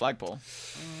that? by the flagpole.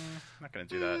 I'm not going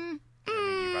to do that. I'm gonna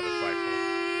meet you by the flagpole.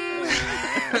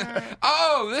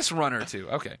 Oh, this Runner 2.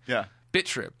 Okay. Yeah.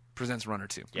 BitTrip presents Runner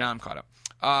 2. Yeah. Now I'm caught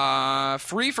up.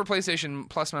 Free for PlayStation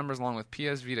Plus members along with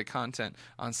PS Vita content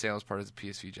on sale as part of the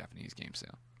PSV Japanese game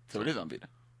sale. So it is on Vita.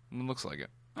 It looks like it.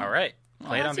 All right.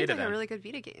 Play it that on seems Vita like then. a really good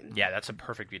Vita game. Yeah, that's a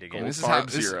perfect Vita game. This is Farb how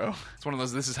this, Zero. It's one of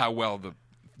those. This is how well the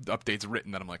update's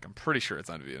written that I'm like, I'm pretty sure it's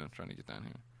on Vita. I'm trying to get down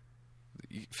here.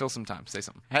 You fill some time. Say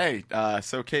something. Hey,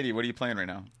 so Katie, what are you playing right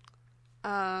now?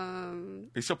 Are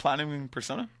you still platinuming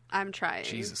Persona? I'm trying.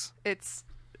 Jesus. It's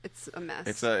a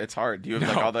mess. It's hard. Do you have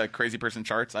like No. all the crazy person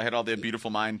charts? I had all the Beautiful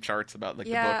Mind charts about like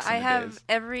the yeah, books and I the have days.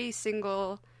 every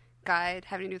single guide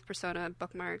having to do with Persona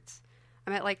bookmarked.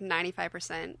 I'm at like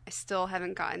 95%. I still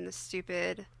haven't gotten the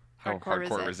stupid hardcore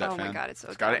Reset Oh fan. my god, it's so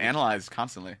It's got to dumb. analyze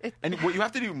constantly. It- And what you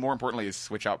have to do more importantly is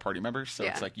switch out party members. So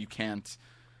Yeah. it's like you can't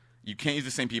use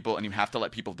the same people, and you have to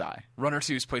let people die. Runner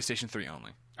 2 is PlayStation 3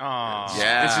 only. Aw.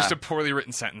 Yeah, It's just a poorly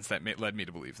written sentence that led me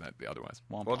to believe that otherwise.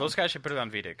 Womp Well, womp. those guys should put it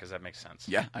on Vita because that makes sense.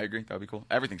 Yeah, I agree. That would be cool.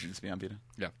 Everything should just be on Vita.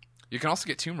 Yeah. You can also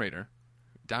get Tomb Raider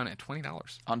down at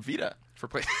 $20 On Vita. for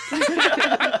play.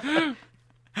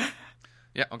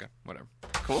 Yeah. Okay. Whatever.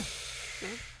 Cool.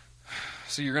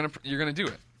 So you're gonna do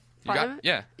it. You Platinum?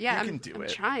 yeah. Yeah, You I'm can do I'm it.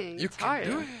 trying. You It's can hard.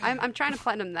 do it. I'm trying to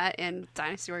platinum that and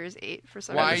Dynasty Warriors 8 for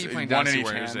some Why are reason. you playing One in Dynasty each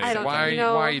Warriors? hand. I don't Why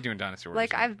know. are you doing Dynasty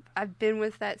Warriors? Like I've been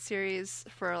with that series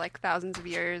for like thousands of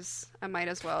years. I might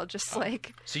as well just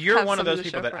like. So you're have one of something those to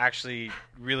people show that for it. actually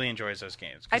really enjoys those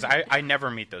games because I- I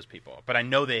never meet those people, but I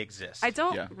know they exist. I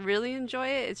don't Yeah. really enjoy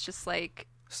it. It's just like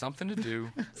something to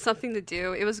do. something to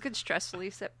do. It was a good stress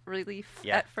relief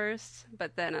Yeah. at first,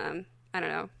 but then I don't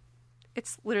know.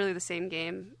 It's literally the same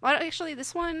game. Well, actually,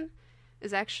 this one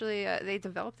is actually they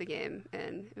developed the game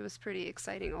and it was pretty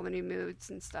exciting. All the new moves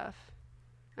and stuff.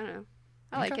 I don't know.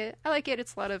 I like it. I like it.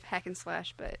 It's a lot of hack and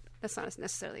slash, but that's not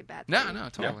necessarily a bad thing. No,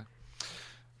 totally.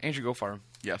 Andrew Goldfarb,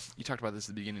 Yes. you talked about this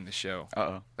at the beginning of the show.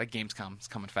 Uh-oh. That Gamescom is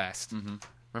coming fast. Mm-hmm.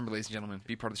 Remember, ladies and gentlemen,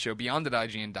 be part of the show. Beyond at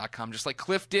IGN.com, just like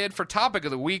Cliff did for Topic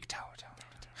of the Week.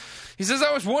 He says,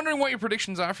 I was wondering what your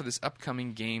predictions are for this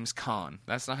upcoming Gamescom.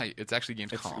 That's not how it's actually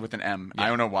It's Gamescom. with an M. I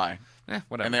don't know why.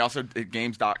 Whatever. And they also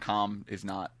games.com is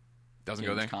not Doesn't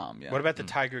go there. Gamescom. Yeah. What about the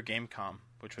Tiger Gamecom,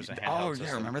 which was a handheld Oh, system?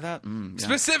 yeah, remember that? Yeah.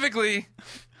 Specifically,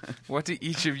 what do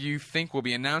each of you think will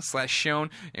be announced / shown,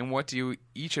 and what do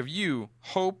each of you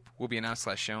hope will be announced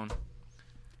 / shown?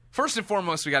 First and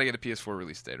foremost, we got to get a PS4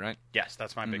 release date, right? Yes,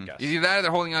 that's my big guess. Either that or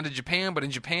they're holding on to Japan, but in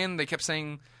Japan, they kept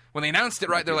saying, when they announced it,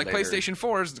 right, they're like, Later. PlayStation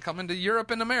 4 is coming to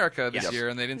Europe and America this Yes. year,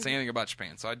 and they didn't say anything about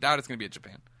Japan, so I doubt it's going to be at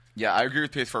Japan. Yeah, I agree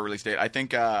with PS4 release date. I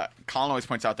think Colin always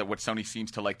points out that what Sony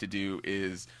seems to like to do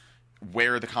is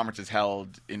where the conference is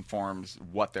held informs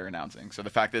what they're announcing. So the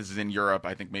fact that this is in Europe,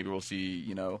 I think maybe we'll see,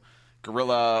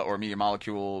 Guerrilla or Media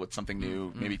Molecule with something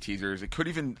new, maybe teasers. It could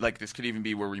even, this could even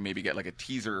be where we maybe get, a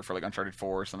teaser for, Uncharted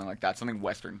 4 or something like that, something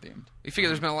Western themed. You figure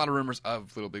there's been a lot of rumors of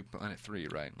Little Big Planet 3,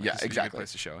 right? Like, Yeah, this would be a good exactly.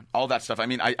 place to show it. All that stuff. I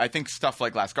mean, I think stuff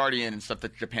like Last Guardian and stuff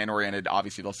that's Japan-oriented,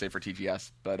 obviously they'll save for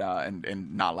TGS, but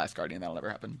and not Last Guardian, that'll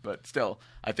never happen. But still,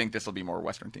 I think this will be more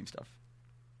Western-themed stuff.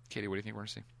 Katie, what do you think we're going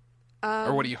to see?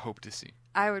 Or what do you hope to see?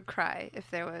 I would cry if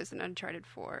there was an Uncharted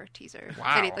 4 teaser.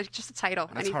 Wow. Just a title.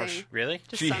 That's anything. Harsh. Really?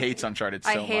 Just She something. hates Uncharted so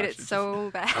I hate much. it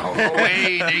so bad.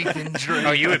 Away, Nathan Drake.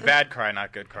 Oh, you would bad cry,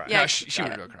 not good cry. Yeah. No, she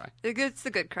would go cry. It's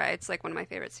the good cry. It's like one of my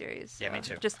favorite series. Yeah, so me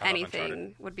too. Just I love anything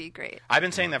Uncharted. would be great. I've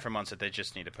been saying that for months that they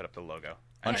just need to put up the logo.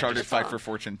 Uncharted just Fight saw. for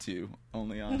Fortune 2,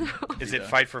 only on. Is it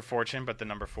Fight for Fortune, but the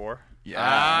number 4? Yeah.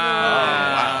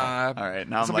 Wow. All right,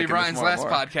 now This I'm will be liking this Brian's more and last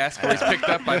more. podcast where he's picked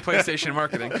up by PlayStation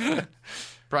marketing.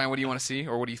 Brian, what do you want to see,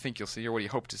 or what do you think you'll see, or what do you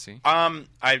hope to see? I'm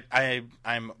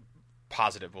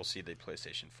positive we'll see the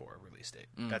PlayStation 4 release date.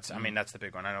 That's the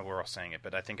big one. I know we're all saying it,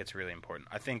 but I think it's really important.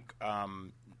 I think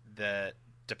that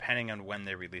depending on when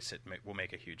they release it will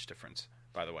make a huge difference.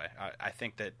 By the way, I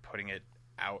think that putting it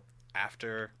out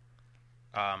after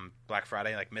Black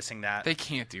Friday, missing that, They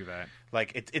can't do that.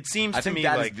 it seems I to think me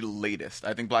that like is the latest.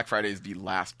 I think Black Friday is the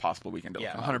last possible weekend to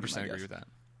Yeah, come out, would be 100% my agree guess. with that.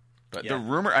 But Yeah. the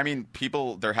rumor,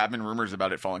 there have been rumors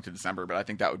about it falling to December, but I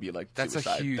think that would be That's a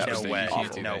suicide. huge That would mistake. be no way, You can't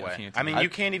awful. do no that. way. You can't do I mean, that.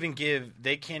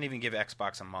 they can't even give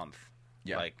Xbox a month.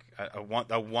 Yeah. Like a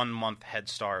 1 month head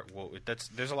start.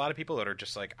 There's a lot of people that are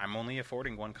just like, I'm only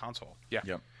affording one console. Yeah.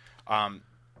 Yep.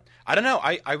 I don't know.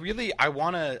 I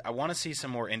wanna see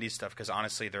some more indie stuff because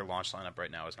honestly, their launch lineup right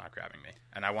now is not grabbing me,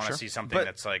 and I want to see something But-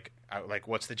 that's like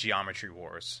what's the Geometry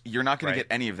Wars? You're not going Right. to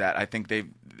get any of that. I think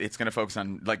it's going to focus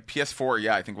on like PS4.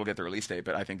 Yeah, I think we'll get the release date,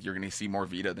 but I think you're going to see more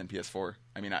Vita than PS4.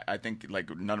 I mean, I think like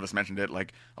none of us mentioned it.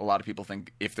 Like a lot of people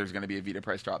think if there's going to be a Vita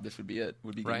price drop, this would be it.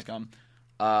 Would be Right. Gamescom.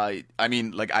 I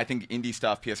mean, like I think indie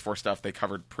stuff, PS4 stuff, they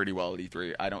covered pretty well at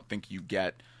E3. I don't think you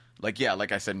get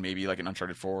like I said, maybe like an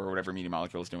Uncharted 4 or whatever Media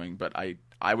Molecule is doing, but I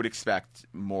would expect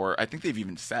more. I think they've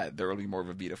even said there will be more of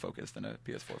a Vita focus than a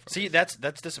PS4 focus. See, that's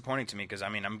disappointing to me because I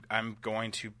mean, I'm going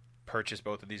to purchase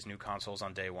both of these new consoles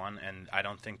on day one, and I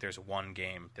don't think there's one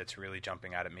game that's really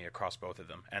jumping out at me across both of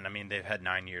them. And I mean, they've had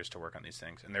 9 years to work on these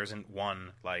things, and there isn't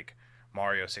one like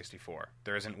Mario 64.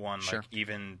 There isn't one like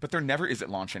even. But there never is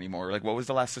at launch anymore. Like, what was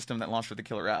the last system that launched with the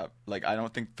killer app? Like, I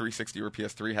don't think 360 or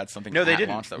PS3 had something. No, they at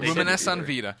didn't. Launch that was Lumines good on either.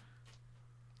 Vita.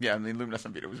 Yeah, I mean, Lumines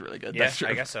on Vita was really good. Yeah, That's true.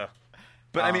 I guess so.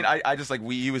 But I mean, I just like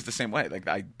Wii U was the same way. Like,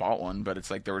 I bought one, but it's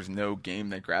like there was no game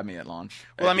that grabbed me at launch.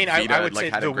 Well, I mean, Vita, I would like, say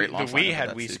had the a great Wii launch lineup, had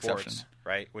but Wii that's the Sports, exception.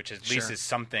 right? Which at least is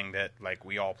something that like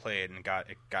we all played and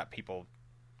got people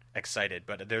excited.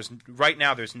 But right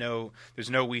now there's no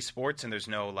Wii Sports and there's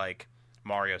no like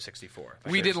Mario 64.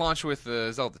 Like, We did launch with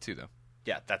Zelda too, though.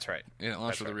 Yeah, that's right. It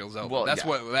launched with the real Zelda. Well, that's yeah.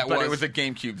 what that but was. it was a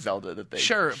GameCube Zelda that they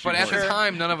Sure, but at the shoehorned.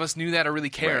 time, none of us knew that or really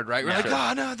cared, right? We're Yeah. like, Sure.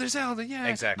 oh, no, there's Zelda, yeah.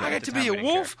 Exactly. I At get the to time, be a we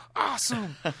didn't wolf?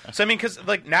 Awesome. So I mean, because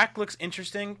like Knack looks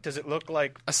interesting. Does it look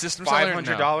like A system seller?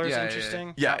 $500 No. Yeah,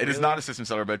 interesting? Yeah, it is really. not a system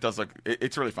seller, but it does look.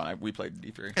 It's really fun. We played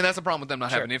E3. And that's the problem with them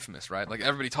not Sure. having Infamous, right? Like,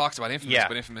 everybody talks about Infamous, Yeah.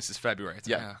 but Infamous is February. It's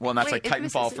Yeah, like, well, and that's Wait, like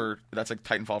Infamous Titanfall isn't-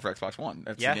 for Xbox One.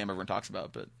 That's Yeah. the game everyone talks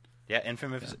about, but. Yeah,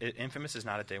 Infamous is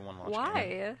not a day one launch. Why?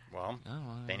 Game. Well,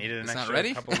 well, they needed an it's not extra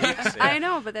ready? couple weeks. Yeah. I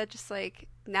know, but that just like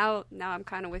now I'm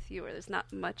kind of with you, where there's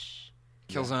not much.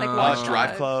 Killzone. Like Watch Drive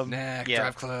Dogs. Club. Knack, Yeah.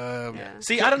 Drive Club. Yeah.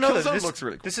 See, I don't know. Killzone This looks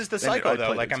really cool. This is the And cycle, I though.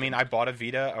 played Like, it I mean, I bought a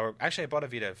Vita, or actually, I bought a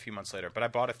Vita a few months later, but I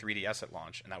bought a 3DS at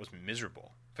launch, and that was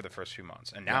miserable for the first few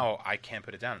months. And now I can't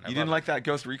put it down. You didn't like that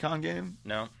Ghost Recon game?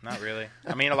 No, not really.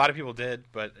 I mean, a lot of people did,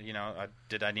 but you know,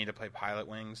 did I need to play Pilot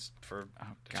Wings for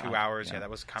 2 hours? Yeah, that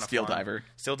was kind of Steel fun. Diver.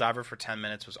 Steel Diver for 10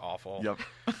 minutes was awful. Yep.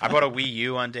 I bought a Wii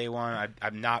U on day one.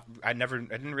 I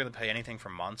didn't really play anything for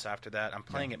months after that. I'm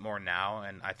playing it more now,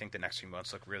 and I think the next few months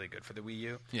look really good for the Wii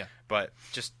U. Yeah. But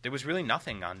just there was really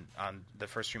nothing on the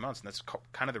first few months, and that's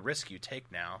kind of the risk you take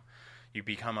now. You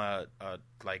become a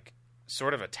like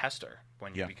sort of a tester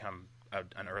when you become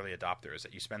an early adopter. Is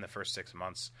that you spend the first 6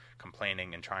 months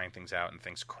complaining and trying things out, and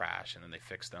things crash, and then they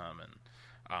fix them,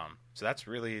 and so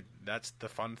that's the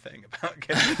fun thing about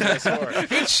getting the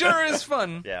PS4. It sure is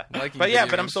fun. Yeah, Liking but video I'm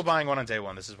games. still buying one on day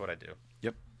one. This is what I do.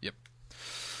 Yep. Yep.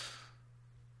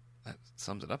 That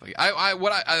sums it up.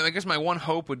 I guess my one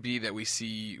hope would be that we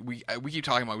keep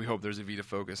talking about we hope there's a Vita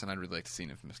focus, and I'd really like to see an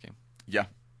Infamous game. Yeah.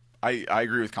 I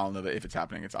agree with Colin, though, that if it's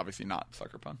happening, it's obviously not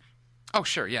Sucker Punch. Oh,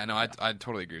 sure. Yeah, no, I'd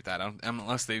totally agree with that.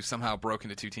 Unless they've somehow broken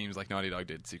into two teams like Naughty Dog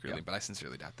did secretly, Yeah. but I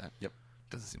sincerely doubt that. Yep.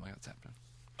 Doesn't seem like that's happening.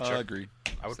 Sure. Agreed.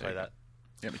 I would play that.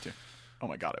 Yeah, me too. Oh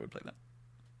my god, I would play that.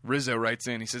 Rizzo writes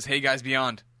in, he says, "Hey guys,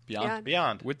 Beyond. Beyond? Yeah.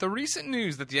 Beyond. With the recent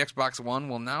news that the Xbox One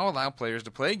will now allow players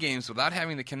to play games without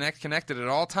having the Kinect connected at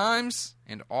all times,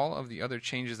 and all of the other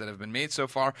changes that have been made so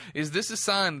far, is this a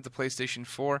sign that the PlayStation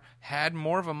 4 had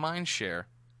more of a mind share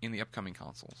in the upcoming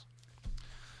consoles?"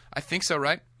 I think so,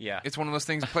 right? Yeah. It's one of those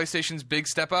things. PlayStation's big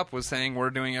step up was saying we're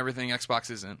doing everything Xbox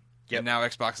isn't. Yep. And now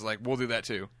Xbox is like, we'll do that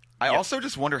too. I also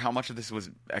just wonder how much of this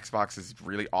was Xbox's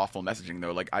really awful messaging,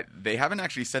 though. Like, they haven't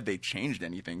actually said they changed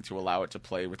anything to allow it to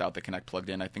play without the Kinect plugged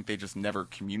in. I think they just never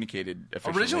communicated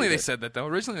officially. Originally they that- said that, though.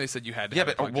 Originally they said you had to Yeah, have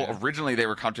it but plugged in. originally they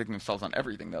were contradicting themselves on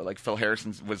everything, though. Like, Phil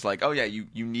Harrison was like, "Oh yeah, you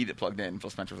need it plugged in." Phil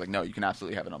Spencer was like, "No, you can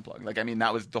absolutely have it unplugged." Like, I mean,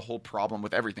 that was the whole problem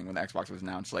with everything when the Xbox was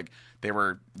announced. Like, they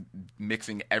were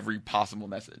mixing every possible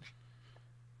message.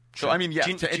 So I mean, yeah.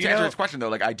 Do you To know- answer his question though,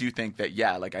 like I do think that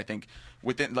like I think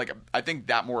within I think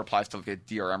that more applies to like a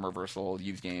DRM reversal,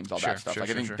 used games, all Sure, that stuff. sure, Like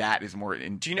I think sure. that is more.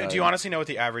 Do you honestly know what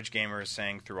the average gamer is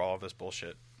saying through all of this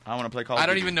bullshit? I want to play Call of I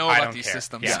don't Duty. even know I about don't these care.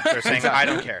 systems. Yeah, they're saying I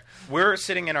don't care. We're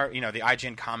sitting in our, the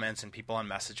IGN comments and people on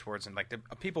message boards and like the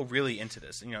people really into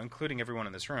this, including everyone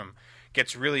in this room,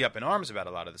 gets really up in arms about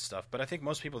a lot of this stuff. But I think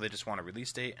most people, they just want a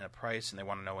release date and a price, and they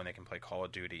want to know when they can play Call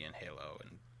of Duty and Halo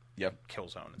and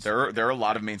Killzone. And there are a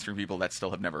lot of mainstream people that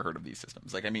still have never heard of these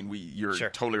systems. Like, I mean, you're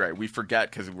totally right. We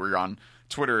forget because we're on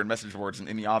Twitter and message boards and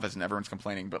in the office and everyone's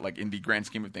complaining. But like in the grand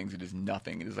scheme of things, it is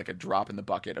nothing. It is like a drop in the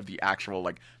bucket of the actual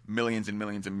like millions and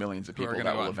millions and millions of people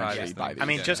that will eventually buy these. I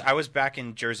mean, I was back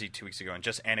in Jersey 2 weeks ago, and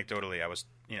just anecdotally,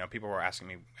 people were asking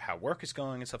me how work is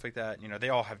going and stuff like that. They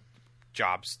all have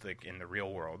jobs like in the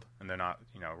real world, and they're not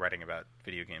writing about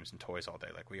video games and toys all day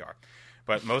like we are.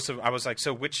 But I was like,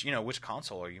 so which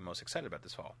console are you most excited about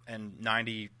this fall? And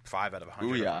 95 out of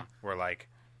 100 of them were like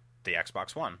the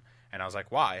Xbox One. And I was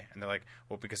like, why? And they're like,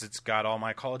 well, because it's got all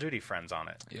my Call of Duty friends on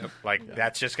it. Yep. Like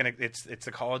that's just it's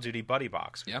the Call of Duty buddy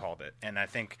box we called it. And I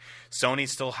think Sony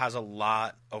still has a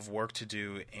lot of work to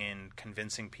do in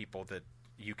convincing people that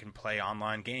you can play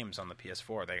online games on the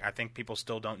PS4. I think people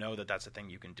still don't know that that's a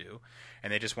thing you can do,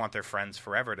 and they just want their friends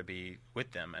forever to be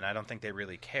with them. And I don't think they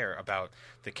really care about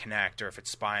the Kinect or if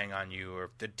it's spying on you or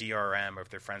the DRM or if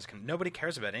their friends can. Nobody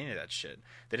cares about any of that shit.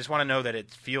 They just want to know that it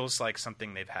feels like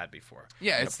something they've had before.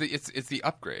 Yeah, it's the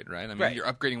upgrade, right? I mean, you're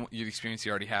upgrading the experience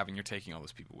you already have, and you're taking all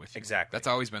those people with you. Exactly. That's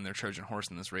always been their Trojan horse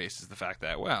in this race, is the fact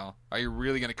that, well, are you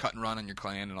really going to cut and run on your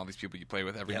clan and all these people you play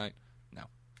with every night? No.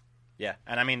 Yeah,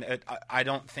 and I mean, I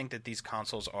don't think that these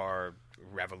consoles are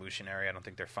revolutionary. I don't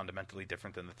think they're fundamentally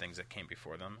different than the things that came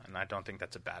before them, and I don't think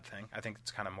that's a bad thing. I think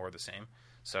it's kind of more of the same.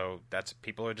 So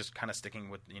people are just kind of sticking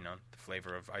with the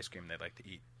flavor of ice cream they like to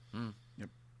eat. Yep.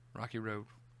 Rocky Road.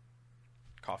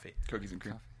 Coffee. Cookies and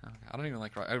cream. I don't even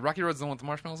like Rocky Road's the one with the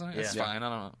marshmallows in it? It's fine. I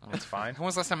don't know. It's fine. When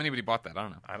was the last time anybody bought that? I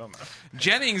don't know. I don't know.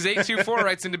 Jennings824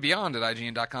 writes into Beyond at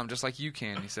IGN.com just like you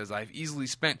can. He says, I've easily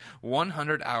spent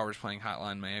 100 hours playing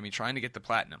Hotline Miami trying to get the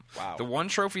platinum. Wow. The one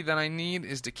trophy that I need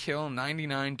is to kill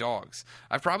 99 dogs.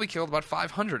 I've probably killed about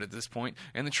 500 at this point,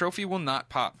 and the trophy will not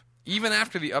pop, even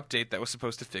after the update that was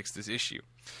supposed to fix this issue.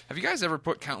 Have you guys ever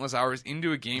put countless hours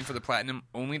into a game for the platinum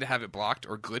only to have it blocked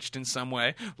or glitched in some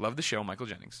way? Love the show, Michael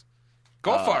Jennings.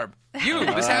 Goldfarb,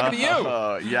 this happened to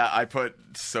you. Yeah, I put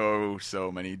so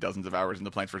many dozens of hours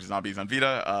into Plants vs. Zombies on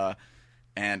Vita,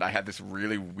 and I had this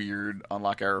really weird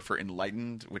unlock error for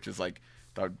Enlightened, which is like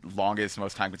the longest,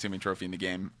 most time-consuming trophy in the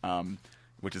game,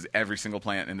 which is every single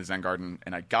plant in the Zen Garden,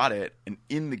 and I got it. And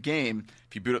in the game,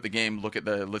 if you boot up the game, look at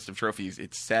the list of trophies,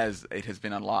 it says it has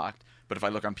been unlocked. But if I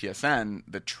look on PSN,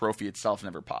 the trophy itself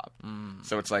never popped.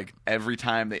 So it's like every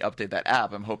time they update that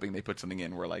app, I'm hoping they put something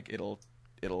in where like it'll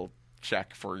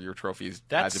check for your trophies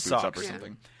as it boots up or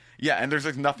something. Yeah, and there's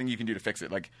like nothing you can do to fix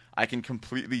it. Like I can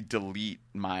completely delete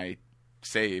my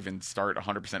save and start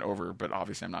 100% over, but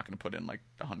obviously I'm not going to put in like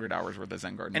 100 hours worth of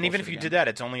Zen Garden. And even if you did that,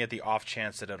 it's only at the off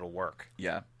chance that it'll work.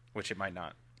 Yeah. Which it might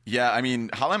not. Yeah, I mean,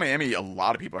 Hotline Miami, a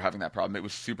lot of people are having that problem. It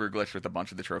was super glitched with a bunch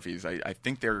of the trophies. I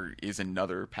think there is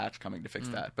another patch coming to fix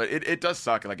that. But it does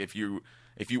suck. Like if you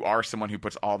are someone who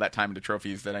puts all that time into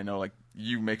trophies that I know like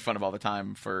you make fun of all the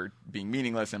time for being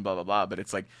meaningless and blah, blah, blah. But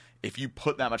it's like if you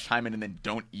put that much time in and then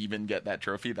don't even get that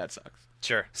trophy, that sucks.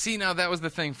 Sure. See, now that was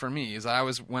the thing for me. Is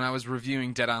when I was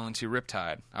reviewing Dead Island 2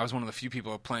 Riptide, I was one of the few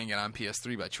people playing it on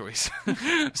PS3 by choice.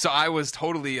 So I was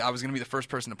going to be the first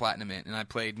person to platinum it, and I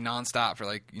played nonstop for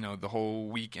like the whole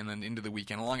week and then into the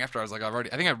weekend. Long after I was like, I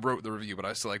think I wrote the review, but I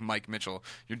was still like, Mike Mitchell,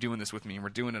 you're doing this with me, and we're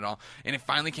doing it all. And it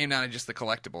finally came down to just the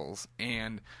collectibles,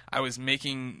 and I was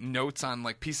making notes on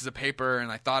like pieces of paper,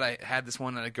 and I thought I had this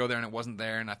one, and I'd go there and it wasn't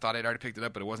there, and I thought I'd already picked it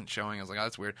up, but it wasn't showing. I was like, oh,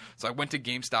 that's weird. So I went to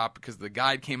GameStop because the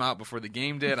guide came out before the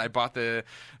game did. I bought the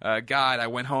guide. I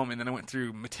went home, and then I went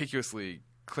through meticulously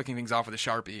clicking things off with a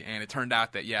Sharpie, and it turned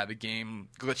out that the game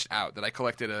glitched out, that I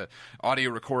collected a audio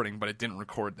recording, but it didn't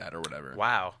record that or whatever.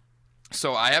 Wow.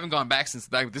 So I haven't gone back since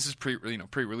that. This is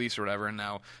pre-release or whatever, and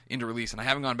now into release, and I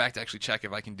haven't gone back to actually check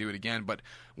if I can do it again. But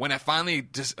when I finally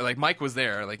just like Mike was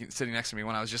there, like sitting next to me,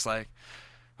 when I was just like,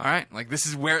 all right, like this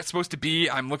is where it's supposed to be.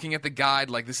 I'm looking at the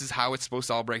guide, like this is how it's supposed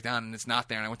to all break down, and it's not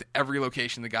there. And I went to every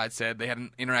location the guide said. They had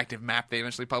an interactive map they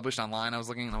eventually published online. I was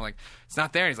looking, and I'm like, it's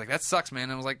not there. And he's like, that sucks, man.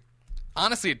 And I was like,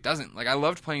 honestly, it doesn't. Like, I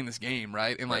loved playing this game,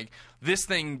 right? And like this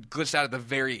thing glitched out at the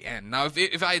very end. Now,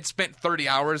 if I had spent 30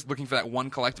 hours looking for that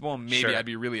one collectible, maybe I'd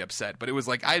be really upset. But it was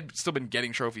like I'd still been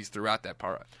getting trophies throughout that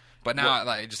part. But now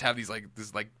I just have these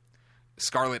this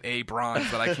Scarlet A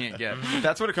bronze that I can't get.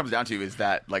 That's what it comes down to, is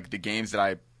that like the games that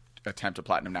I attempt to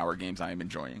platinum now are games I am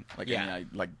enjoying. Like, I mean,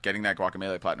 like getting that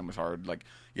Guacamelee platinum was hard. Like,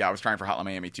 I was trying for Hotline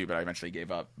Miami too, but I eventually gave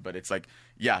up. But it's like,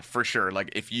 for sure.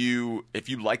 Like, if you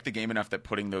like the game enough that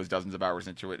putting those dozens of hours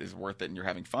into it is worth it and you're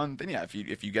having fun, then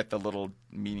if you get the little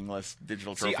meaningless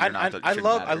digital trophy, I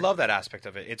love that aspect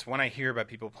of it. It's when I hear about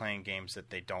people playing games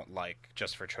that they don't like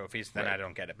just for trophies, then I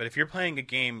don't get it. But if you're playing a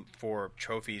game for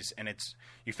trophies and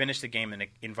you finish the game and it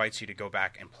invites you to go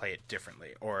back and play it differently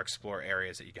or explore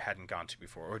areas that you hadn't gone to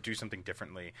before or do do something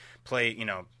differently. Play,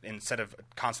 instead of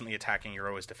constantly attacking, you're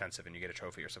always defensive and you get a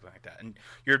trophy or something like that. And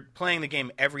you're playing the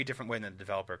game every different way than the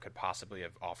developer could possibly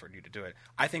have offered you to do it.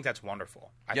 I think that's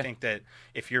wonderful. I think that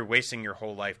if you're wasting your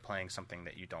whole life playing something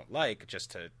that you don't like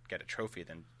just to get a trophy,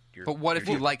 then you're... But what if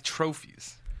you like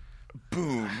trophies?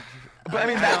 Boom. But I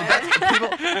mean,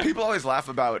 that's, people always laugh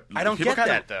about... I don't get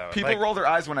that, though. People roll their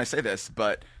eyes when I say this,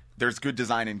 but... There's good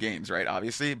design in games, right?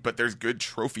 Obviously, but there's good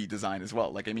trophy design as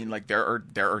well. Like, I mean, like there are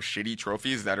shitty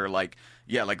trophies that are like,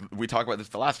 like we talk about this,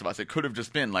 The Last of Us. It could have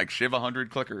just been like shiv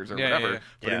 100 clickers or whatever,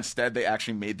 but instead they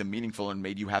actually made them meaningful and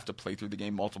made you have to play through the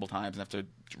game multiple times and have to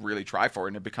really try for it,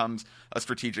 and it becomes a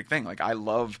strategic thing. Like, I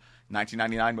love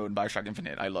 1999 mode in BioShock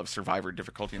Infinite. I love Survivor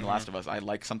difficulty in The Last of Us. I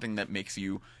like something that makes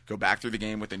you go back through the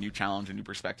game with a new challenge, a new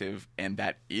perspective, and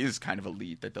that is kind of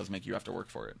elite. That does make you have to work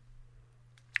for it.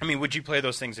 I mean, would you play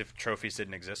those things if trophies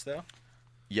didn't exist, though?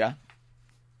 Yeah.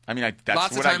 I mean, that's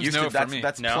Lots what of I times used no to. for me.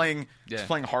 That's No. playing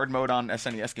playing hard mode on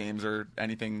SNES games or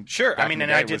anything. Sure, I back mean, in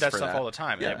and the I day did was that for stuff all the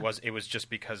time. Yeah. And it was just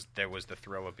because there was the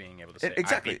thrill of being able to say,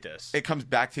 exactly. I beat this. It comes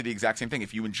back to the exact same thing.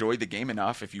 If you enjoy the game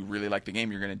enough, if you really like the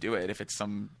game, you're going to do it. If it's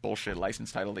some bullshit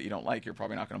license title that you don't like, you're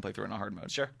probably not going to play through it in a hard mode.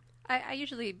 Sure. I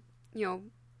usually,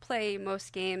 play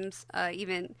most games,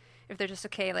 even if they're just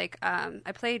okay. Like,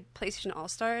 I played PlayStation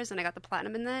All-Stars, and I got the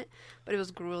platinum in that, but it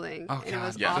was grueling. Oh, and it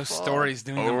was God. awful. Those stories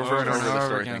doing them Over and over the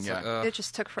story again. thing, yeah. It's like, It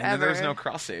just took And forever. then there was no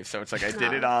cross save, so it's like I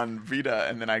did it on Vita,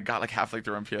 and then I got like halfway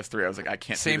through on PS3. I was like, I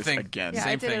can't Same do this thing. again. Yeah,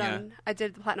 Same I did thing, it on. I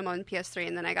did the platinum on PS3,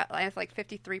 and then I have like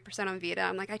 53% on Vita.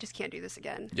 I'm like, I just can't do this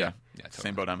again. Yeah, totally.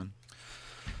 Same boat I'm in.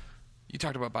 You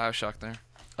talked about BioShock there.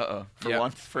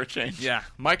 For a change. Yeah.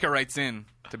 Micah writes in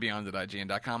to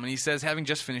beyond.ign.com, and he says, having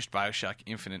just finished BioShock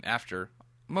Infinite after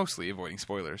mostly avoiding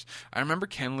spoilers, I remember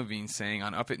Ken Levine saying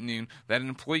on Up at Noon that an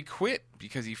employee quit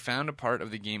because he found a part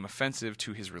of the game offensive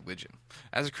to his religion.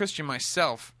 As a Christian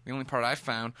myself, the only part I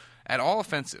found at all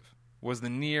offensive was the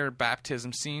near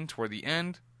baptism scene toward the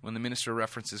end when the minister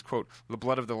references, quote, the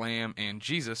blood of the Lamb and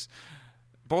Jesus,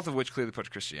 both of which clearly push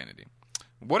Christianity.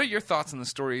 What are your thoughts on the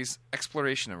story's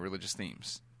exploration of religious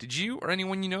themes? Did you or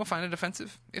anyone you know find it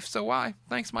offensive? If so, why?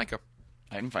 Thanks, Micah.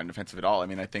 I didn't find it offensive at all. I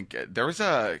mean, I think there was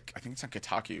I think it's on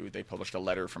Kotaku. They published a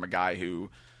letter from a guy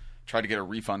who tried to get a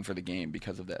refund for the game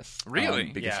because of this. Really?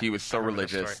 Because he was so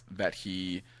religious that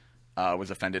he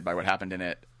was offended by what happened in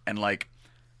it. And like,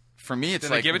 for me, it's Did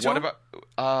like, they give it to what him?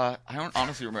 about? I don't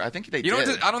honestly remember. I think they You did.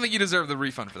 don't I don't think you deserve the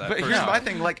refund for that. But here's personally. my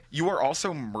thing: like, you are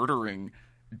also murdering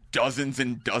dozens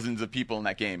and dozens of people in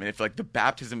that game, and if like the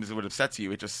baptism is what upsets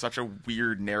you, it's just such a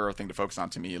weird, narrow thing to focus on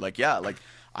to me. Like, yeah, like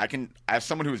as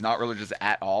someone who is not religious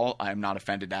at all, I'm not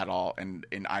offended at all, and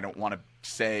I don't want to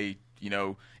say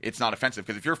it's not offensive,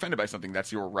 because if you're offended by something,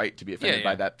 that's your right to be offended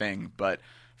by that thing. But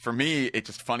for me, it's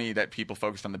just funny that people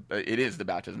focused on it is the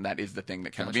baptism. That is the thing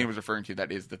that Ken Levine was referring to. That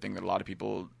is the thing that a lot of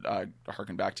people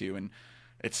harken back to, and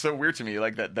it's so weird to me,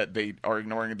 like that they are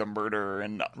ignoring the murder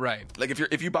and right. Like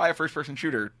if you buy a first person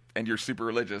shooter and you're super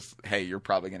religious, hey, you're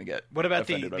probably gonna get. What about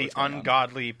offended by the what's going on.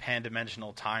 ungodly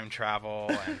pan-dimensional time travel?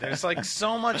 And there's like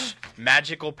so much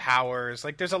magical powers.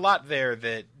 Like there's a lot there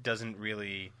that doesn't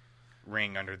really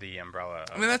ring under the umbrella.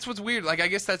 I mean, that's what's weird. Like, I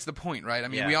guess that's the point, right? I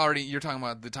mean, you're talking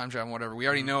about the time travel and whatever. We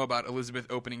already know about Elizabeth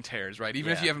opening tears, right?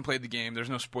 Even if you haven't played the game, there's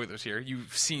no spoilers here.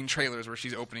 You've seen trailers where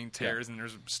she's opening tears and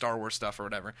there's Star Wars stuff or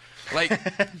whatever. Like,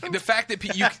 the fact that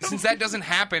since that doesn't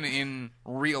happen in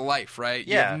real life, right?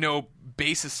 You have no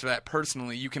basis for that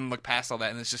personally. You can look past all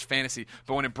that and it's just fantasy.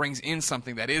 But when it brings in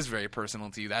something that is very personal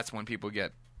to you, that's when people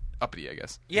get uppity, I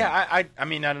guess. Yeah, I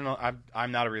mean, I don't know.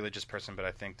 I'm not a religious person, but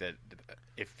I think that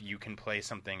if you can play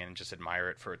something and just admire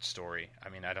it for its story, I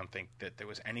mean, I don't think that there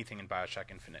was anything in BioShock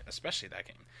Infinite, especially that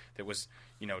game, that was,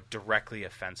 directly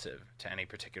offensive to any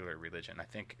particular religion. I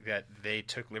think that they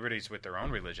took liberties with their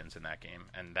own religions in that game,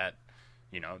 and that,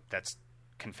 that's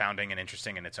confounding and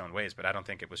interesting in its own ways, but I don't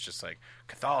think it was just like,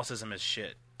 Catholicism is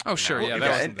shit. Oh, sure,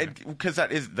 yeah. Because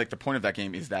that is, like, the point of that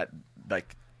game is that,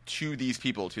 like, to the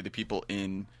people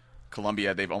in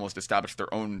Colombia, they've almost established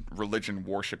their own religion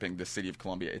worshipping the city of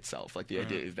Colombia itself. Like, the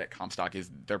idea is that Comstock is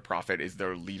their prophet, is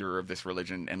their leader of this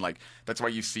religion, and like that's why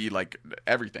you see like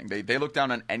everything. They look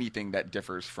down on anything that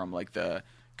differs from like the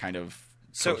kind of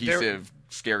cohesive,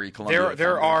 scary Colombia.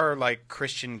 There are like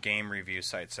Christian game review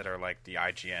sites that are like the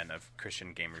IGN of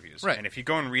Christian game reviews, right? And if you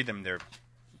go and read them, they're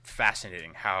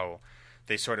fascinating. How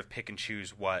they sort of pick and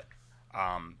choose what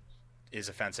is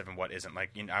offensive and what isn't.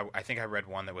 Like, I think I read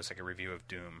one that was like a review of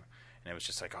Doom. And it was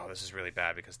just like, oh, this is really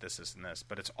bad because this and this.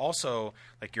 But it's also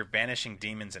like you're banishing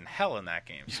demons in hell in that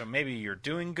game. So maybe you're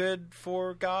doing good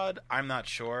for God. I'm not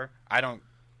sure. I don't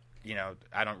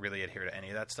really adhere to any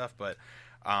of that stuff. But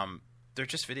they're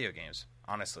just video games.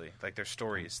 honestly. Like, their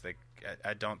stories. Like,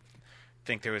 I don't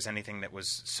think there was anything that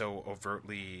was so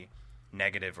overtly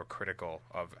negative or critical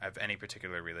of any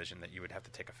particular religion that you would have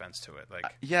to take offense to it. Like,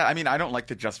 yeah, I mean, I don't like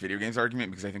the just video games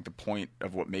argument, because I think the point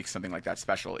of what makes something like that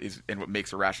special is, and what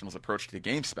makes Irrational's approach to the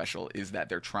game special, is that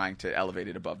they're trying to elevate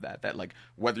it above that. That, like,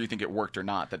 whether you think it worked or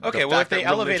not. That okay, well, if they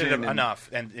elevate it and, enough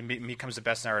and it becomes the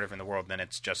best narrative in the world, then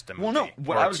it's just a movie. Well, no,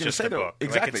 what I was going to say, though,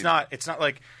 exactly. Like, it's not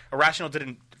like Irrational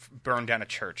didn't burn down a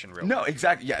church in real life. No,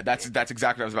 exactly. Yeah, that's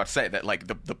exactly what I was about to say. That, like,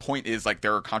 the point is, like,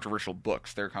 there are controversial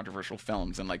books, there are controversial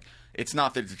films, and, like, it's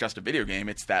not that it's just a video game.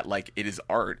 It's that, like, it is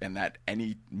art, and that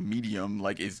any medium,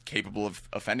 like, is capable of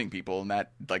offending people, and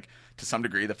that, like, to some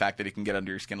degree, the fact that it can get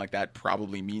under your skin like that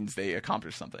probably means they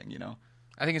accomplished something. You know.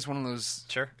 I think it's one of those.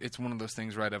 Sure. It's one of those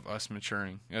things, right, of us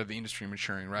maturing, the industry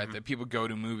maturing, right? That people go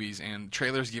to movies and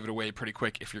trailers give it away pretty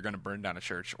quick if you're going to burn down a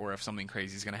church, or if something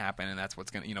crazy is going to happen, and that's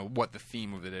what's going to, what the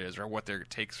theme of it is, or what their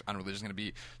takes on religion is going to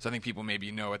be. So I think people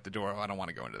maybe know at the door, I don't want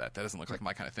to go into that. That doesn't look like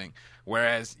my kind of thing.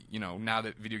 Whereas, now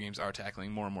that video games are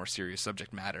tackling more and more serious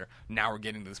subject matter, now we're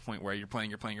getting to this point where you're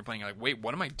playing, you're like, wait,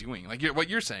 what am I doing? Like what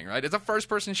you're saying, right? It's a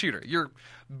first-person shooter. You're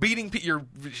you're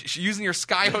using your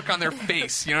skyhook on their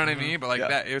face. You know what I mean? But like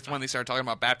that, it's when they start talking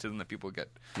about baptism that people get,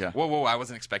 whoa, I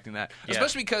wasn't expecting that. Yeah.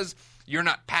 Especially because you're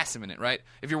not passive in it, right?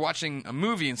 If you're watching a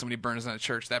movie and somebody burns down a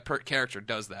church, that character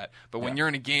does that. But when you're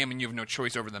in a game and you have no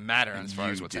choice over the matter as far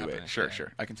as what's happening. Sure.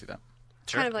 I can see that.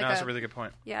 Sure. Kind of like that's a really good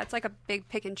point. Yeah, it's like a big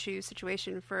pick and choose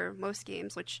situation for most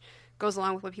games, which goes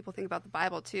along with what people think about the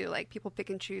Bible too. Like, people pick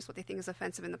and choose what they think is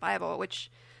offensive in the Bible, which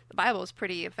the Bible is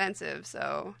pretty offensive.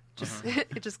 So just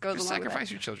it just goes just along. Sacrifice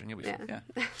with your children, you'll be fine. Yeah.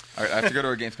 All right, I have to go to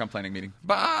our Gamescom planning meeting.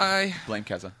 Bye. Blame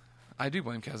Keza. I do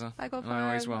blame Keza. I go for I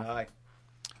always will. Bye.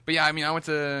 But yeah, I mean, I went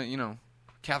to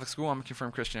Catholic school. I'm a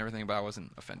confirmed Christian and everything, but I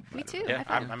wasn't offended. Me too. Yeah,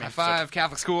 I High five,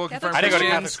 Catholic school, confirmed I didn't go to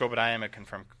Christians. Catholic school, but I am a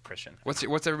confirmed Christian. What's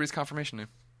everybody's confirmation name?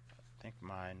 I think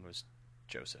mine was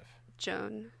Joseph.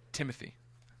 Joan. Timothy.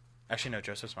 Actually, no,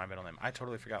 Joseph's my middle name. I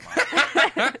totally forgot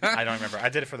mine. I don't remember. I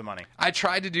did it for the money. I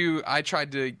tried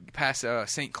to pass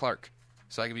St. Clark,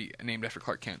 so I could be named after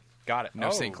Clark Kent. Got it.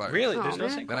 No St. Clark. Really? Oh, There's no man.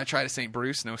 St. Then Clark? I tried a St.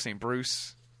 Bruce, no St.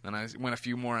 Bruce. Then I went a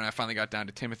few more, and I finally got down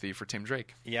to Timothy for Tim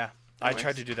Drake. Yeah. I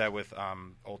tried to do that with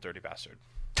Old Dirty Bastard.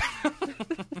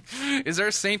 Is there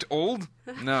a Saint Old?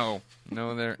 No,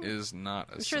 there is not.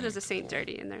 I'm sure there's a Saint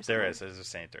Dirty in there. There somewhere. is. There's a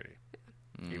Saint Dirty.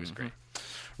 He was great.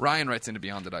 Ryan writes into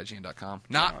beyond@ign.com.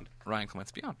 Not Beyond. Ryan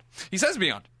Clements Beyond. He says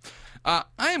Beyond. I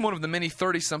am one of the many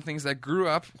 30-somethings that grew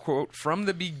up, quote, from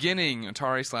the beginning,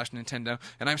 Atari/Nintendo,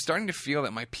 and I'm starting to feel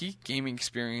that my peak gaming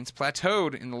experience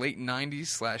plateaued in the late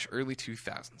 90s/early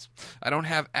 2000s. I don't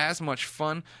have as much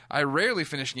fun. I rarely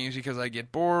finish games because I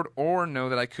get bored or know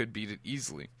that I could beat it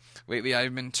easily. Lately,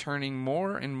 I've been turning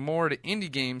more and more to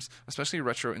indie games, especially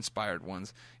retro-inspired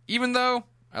ones. Even though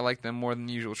I like them more than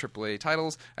the usual AAA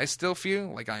titles, I still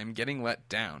feel like I am getting let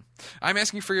down. I'm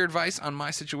asking for your advice on my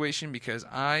situation because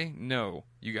I know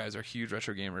you guys are huge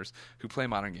retro gamers who play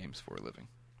modern games for a living.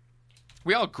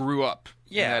 We all grew up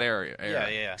in that era.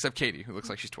 Yeah. Except Katie, who looks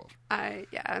like she's 12.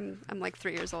 I'm like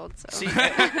 3 years old. So. See,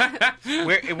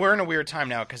 we're in a weird time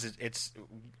now because it's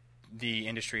the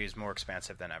industry is more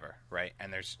expansive than ever, right?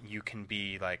 And you can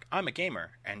be like, I'm a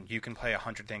gamer, and you can play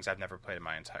 100 things I've never played in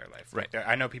my entire life. Right.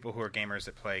 I know people who are gamers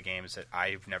that play games that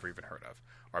I've never even heard of,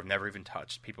 or I've never even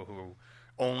touched. People who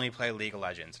only play League of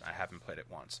Legends, and I haven't played it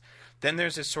once. Then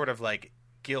there's this sort of like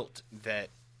guilt that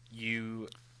you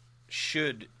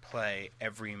should play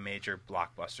every major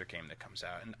blockbuster game that comes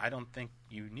out, and I don't think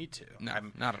you need to. No,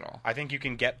 not at all. I think you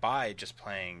can get by just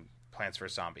playing Plants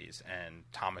vs. Zombies and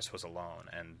Thomas Was Alone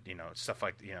and stuff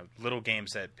like little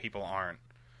games that people aren't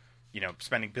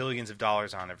spending billions of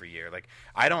dollars on every year. Like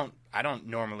I don't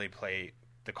normally play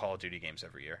the Call of Duty games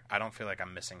every year. I don't feel like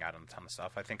I'm missing out on a ton of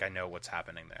stuff. I think I know what's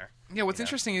happening there. Yeah, what's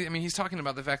interesting is, I mean, he's talking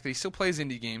about the fact that he still plays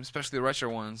indie games, especially the retro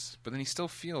ones, but then he still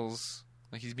feels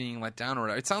like he's being let down or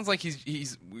whatever. It sounds like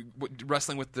he's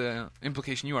wrestling with the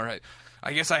implication you are, right?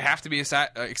 I guess I have to be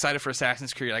excited for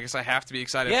Assassin's Creed. I guess I have to be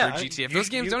excited for GTA. If those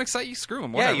games don't excite you, screw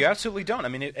them. Whatever. Yeah, you absolutely don't. I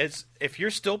mean, it's if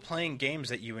you're still playing games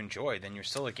that you enjoy, then you're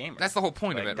still a gamer. That's the whole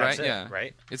point of it, right? Yeah,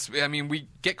 right. I mean, we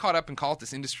get caught up and call it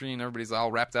this industry, and everybody's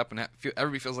all wrapped up, and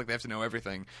everybody feels like they have to know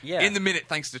everything in the minute,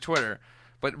 thanks to Twitter.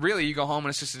 But really, you go home and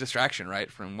it's just a distraction,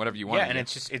 right, from whatever you want. Yeah, and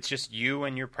it's just you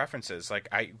and your preferences.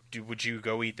 Like, would you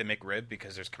go eat the McRib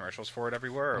because there's commercials for it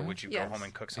everywhere, or would you go home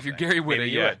and cook something? If you're Gary Whitta,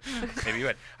 maybe you would. Maybe you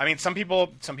would. I mean, some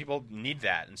people need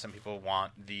that, and some people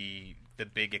want the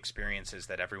big experiences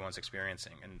that everyone's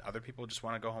experiencing, and other people just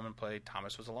want to go home and play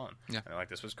Thomas Was Alone. Yeah, and they're like,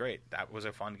 this was great. That was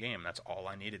a fun game. That's all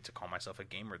I needed to call myself a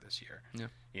gamer this year.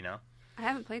 Yeah, I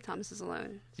haven't played Thomas is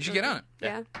Alone. You should get on it.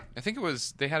 Yeah. I think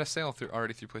they had a sale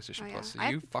already through PlayStation Plus, so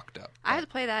you fucked up. I had to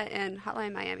play that in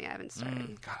Hotline Miami. I haven't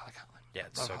started. God, I like Hotline. Yeah,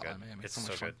 it's so good. It's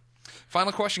so good.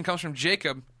 Final question comes from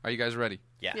Jacob. Are you guys ready?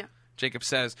 Yeah. Jacob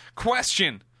says,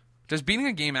 question. Does beating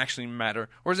a game actually matter,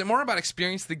 or is it more about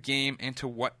experience the game and to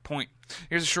what point?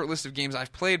 Here's a short list of games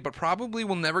I've played, but probably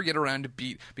will never get around to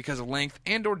beat because of length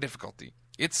and or difficulty.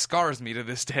 It scars me to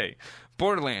this day.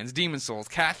 Borderlands, Demon's Souls,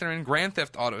 Catherine, Grand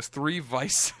Theft Autos 3,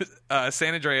 Vice,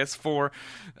 San Andreas 4,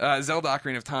 Zelda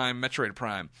Ocarina of Time, Metroid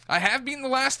Prime. I have beaten The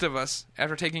Last of Us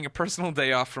after taking a personal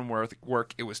day off from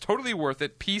work. It was totally worth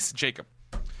it. Peace, Jacob.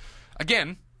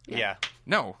 Again, Yeah.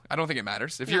 no, I don't think it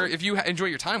matters. If you enjoy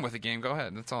your time with a game, go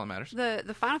ahead. That's all that matters.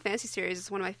 The Final Fantasy series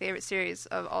is one of my favorite series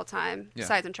of all time,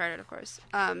 besides Uncharted, of course.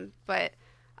 But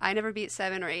I never beat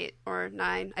 7 or 8 or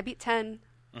 9. I beat 10,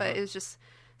 but it was just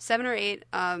 7 or 8.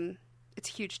 It's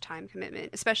a huge time commitment,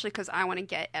 especially because I want to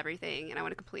get everything and I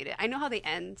want to complete it. I know how they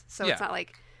end, so it's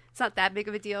not that big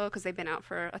of a deal because they've been out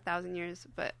for 1,000 years.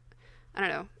 But I don't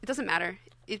know. It doesn't matter.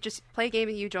 You just play a game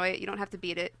and you enjoy it. You don't have to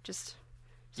beat it. Just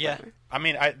whatever. I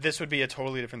mean, this would be a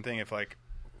totally different thing if like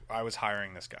I was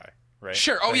hiring this guy. Right?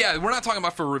 Sure. Oh, yeah. We're not talking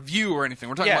about for review or anything.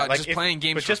 We're talking about just playing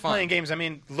games but for just fun. playing games. I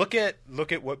mean, look at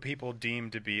what people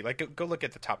deem to be like. Go look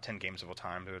at the top 10 games of all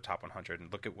time, or the top 100,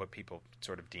 and look at what people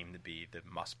sort of deem to be the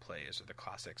must-plays or the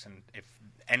classics. And if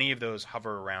any of those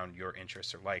hover around your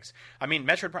interests or likes, I mean,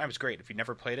 Metroid Prime is great. If you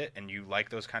never played it and you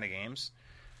like those kind of games,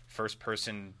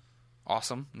 first-person,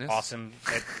 awesome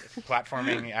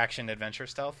platforming, action, adventure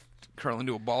stealth, curl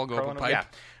into a ball, go up a pipe. Yeah.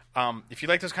 If you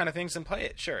like those kind of things, then play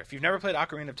it. Sure. If you've never played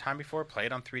Ocarina of Time before, play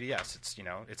it on 3DS.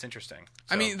 It's interesting.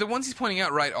 So. I mean, the ones he's pointing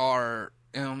out are,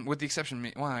 with the exception,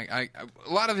 a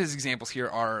lot of his examples here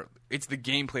are, it's the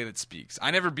gameplay that speaks.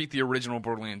 I never beat the original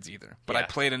Borderlands either, but I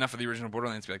played enough of the original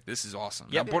Borderlands to be like, this is awesome.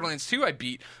 Now, Borderlands 2 I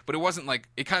beat, but it wasn't like,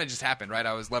 it kind of just happened, right?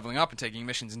 I was leveling up and taking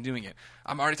missions and doing it.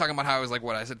 I'm already talking about how I was like,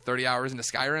 30 hours into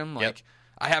Skyrim? Like,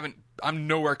 I'm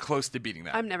nowhere close to beating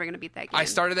that. I'm never going to beat that game. I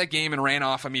started that game and ran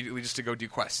off immediately just to go do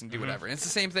quests and do whatever. And it's the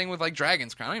same thing with like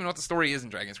Dragon's Crown. I don't even know what the story is in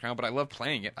Dragon's Crown, but I love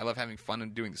playing it. I love having fun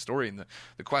and doing the story and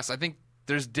the quests. I think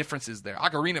there's differences there.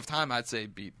 Ocarina of Time, I'd say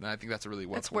beat. And I think that's a really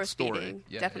well told story. Beating,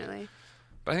 definitely.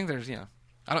 But I think there's,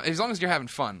 as long as you're having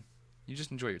fun, you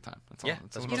just enjoy your time. That's all. Yeah,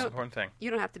 that's the most important thing.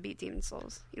 You don't have to beat Demon's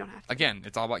Souls. You don't have to. Again,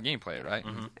 it's all about gameplay, right?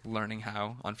 Learning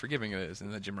how unforgiving it is,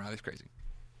 and that Jim Riley's crazy.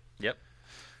 Yep.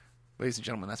 Ladies and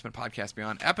gentlemen, that's been Podcast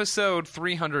Beyond, episode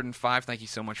 305. Thank you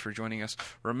so much for joining us.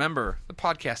 Remember, the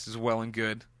podcast is well and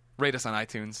good. Rate us on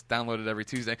iTunes. Download it every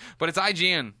Tuesday. But it's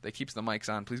IGN that keeps the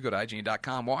mics on. Please go to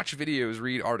IGN.com. Watch videos,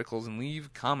 read articles, and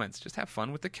leave comments. Just have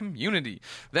fun with the community.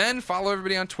 Then follow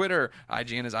everybody on Twitter.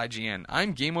 IGN is IGN.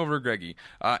 I'm Game Over Greggy.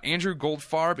 Andrew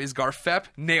Goldfarb is Garfep.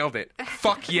 Nailed it.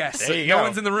 Fuck yes. There you no go.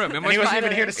 One's in the room. He wasn't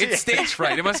even here to see it. It's stage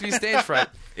fright. It must be stage fright.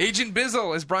 Agent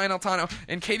Bizzle is Brian Altano.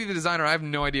 And Katie the designer, I have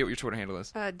no idea what your Twitter handle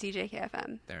is.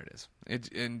 DJKFM. There it is.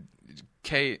 In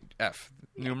KF.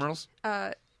 Numerals?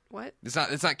 What? It's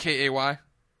not KAY?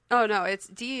 Oh, no, it's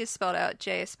D is spelled out,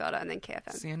 J is spelled out, and then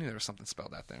KFM. See, I knew there was something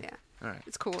spelled out there. Yeah. All right.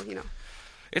 It's cool,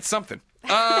 It's something.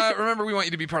 Remember, we want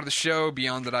you to be part of the show,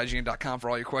 beyond.ign.com for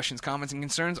all your questions, comments, and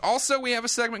concerns. Also, we have a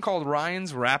segment called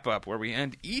Ryan's Wrap-Up, where we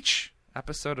end each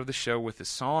episode of the show with a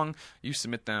song. You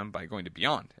submit them by going to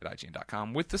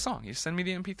beyond.ign.com with the song. You send me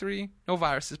the MP3. No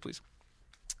viruses, please.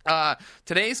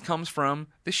 Today's comes from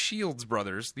the Shields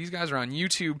Brothers. These guys are on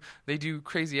YouTube. They do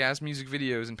crazy-ass music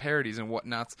videos and parodies and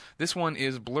whatnots. This one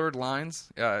is Blurred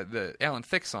Lines, the Alan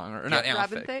Thicke song. Or not Alan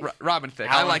Robin Thicke. Thicke? Robin Thicke.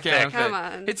 Alan I like Thicke. Alan Thicke. Come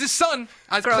on. It's his son.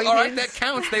 All Growing right, pains. that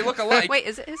counts. They look alike. Wait,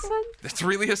 is it his son? It's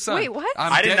really his son. Wait, what?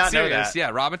 I'm I did dead not know serious. that.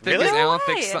 Yeah, Robin Thicke Really? is No Alan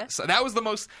way. Thicke's son.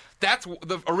 That's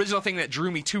the original thing that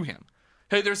drew me to him.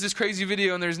 Hey, there's this crazy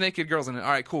video and there's naked girls in it. All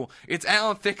right, cool. It's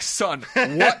Alan Thicke's son.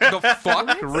 What the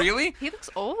fuck? Really? He looks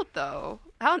old, though.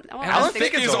 Alan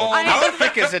Thicke is old. I know. Alan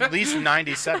Thicke is at least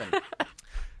 97.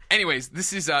 Anyways,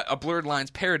 this is a Blurred Lines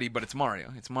parody, but it's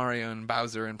Mario. It's Mario and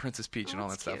Bowser and Princess Peach and all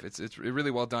that that's stuff. cute. It's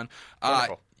really well done.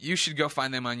 Wonderful. You should go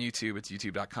find them on YouTube. It's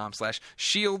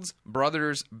youtube.com/Shields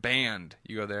Brothers Band.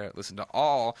 You go there, listen to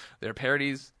all their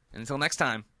parodies. And until next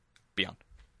time, beyond.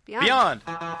 Beyond.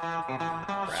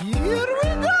 Here we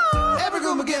go!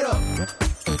 Everyone get up!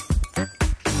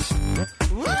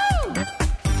 Woo!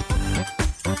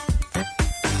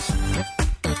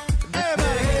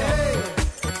 Everybody, hey,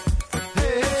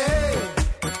 hey, hey,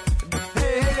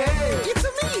 hey, hey, it's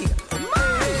me,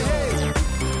 Mario!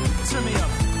 Turn me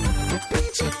up.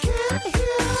 Beat you can't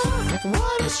hear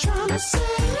what he's trying to say.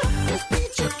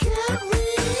 Beat you can't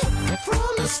read from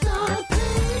the start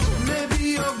page. Maybe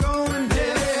you're going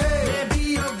there. Maybe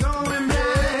you're going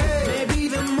mad. Maybe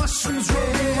the mushrooms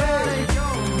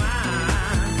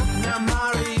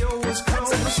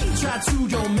to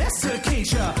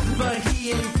domesticate ya, but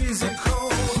he ain't physical.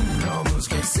 Almost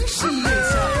can satiate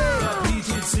ya. The peach,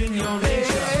 it's in your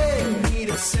nature. You need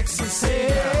a sexy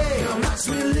savior. Come watch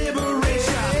me liberate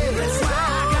ya. That's why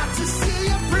I got to see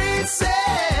a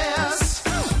princess.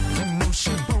 You know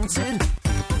she wants it.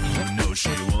 You know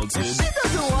she wants it. She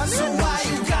doesn't want it. So why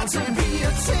you got to be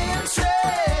a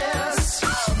temptress?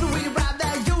 The way you ride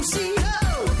that Yoshi,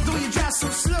 the way you drive so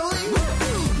slowly.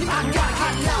 I got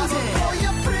hot love for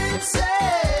your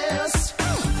princess.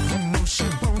 You know she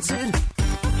wants it.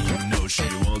 You know she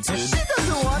wants it. She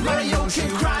doesn't want it. Mario can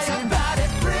cry about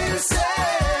it,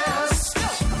 princess.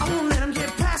 I won't let him get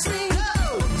past me,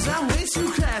 'cause I'm way too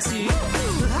classy.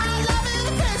 I love it in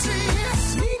the pantry.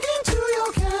 Sneak into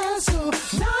your castle,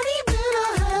 not even a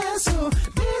hassle.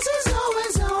 This is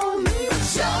always on me.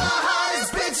 You're the hottest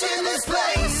bitch in this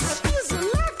place. She's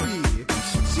lucky.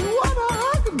 She wanna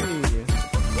hug me.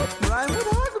 Ryan would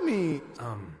hug me.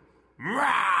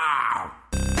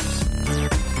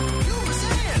 You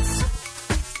dance.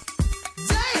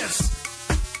 Dance.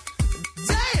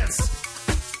 Dance.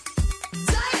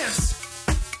 Dance.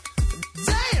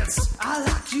 Dance. I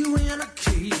lock you in a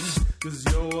cage, 'cause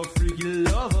you're a freaky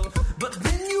lover. But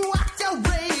then you act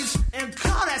outraged and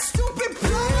call that stupid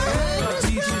play. I'll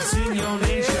teach it's in your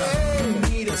nature. You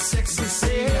need a sexy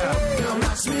savior. Now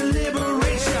watch me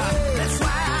liberate ya. That's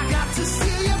why I got to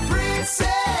see a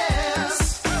princess.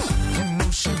 You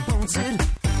know she wants it.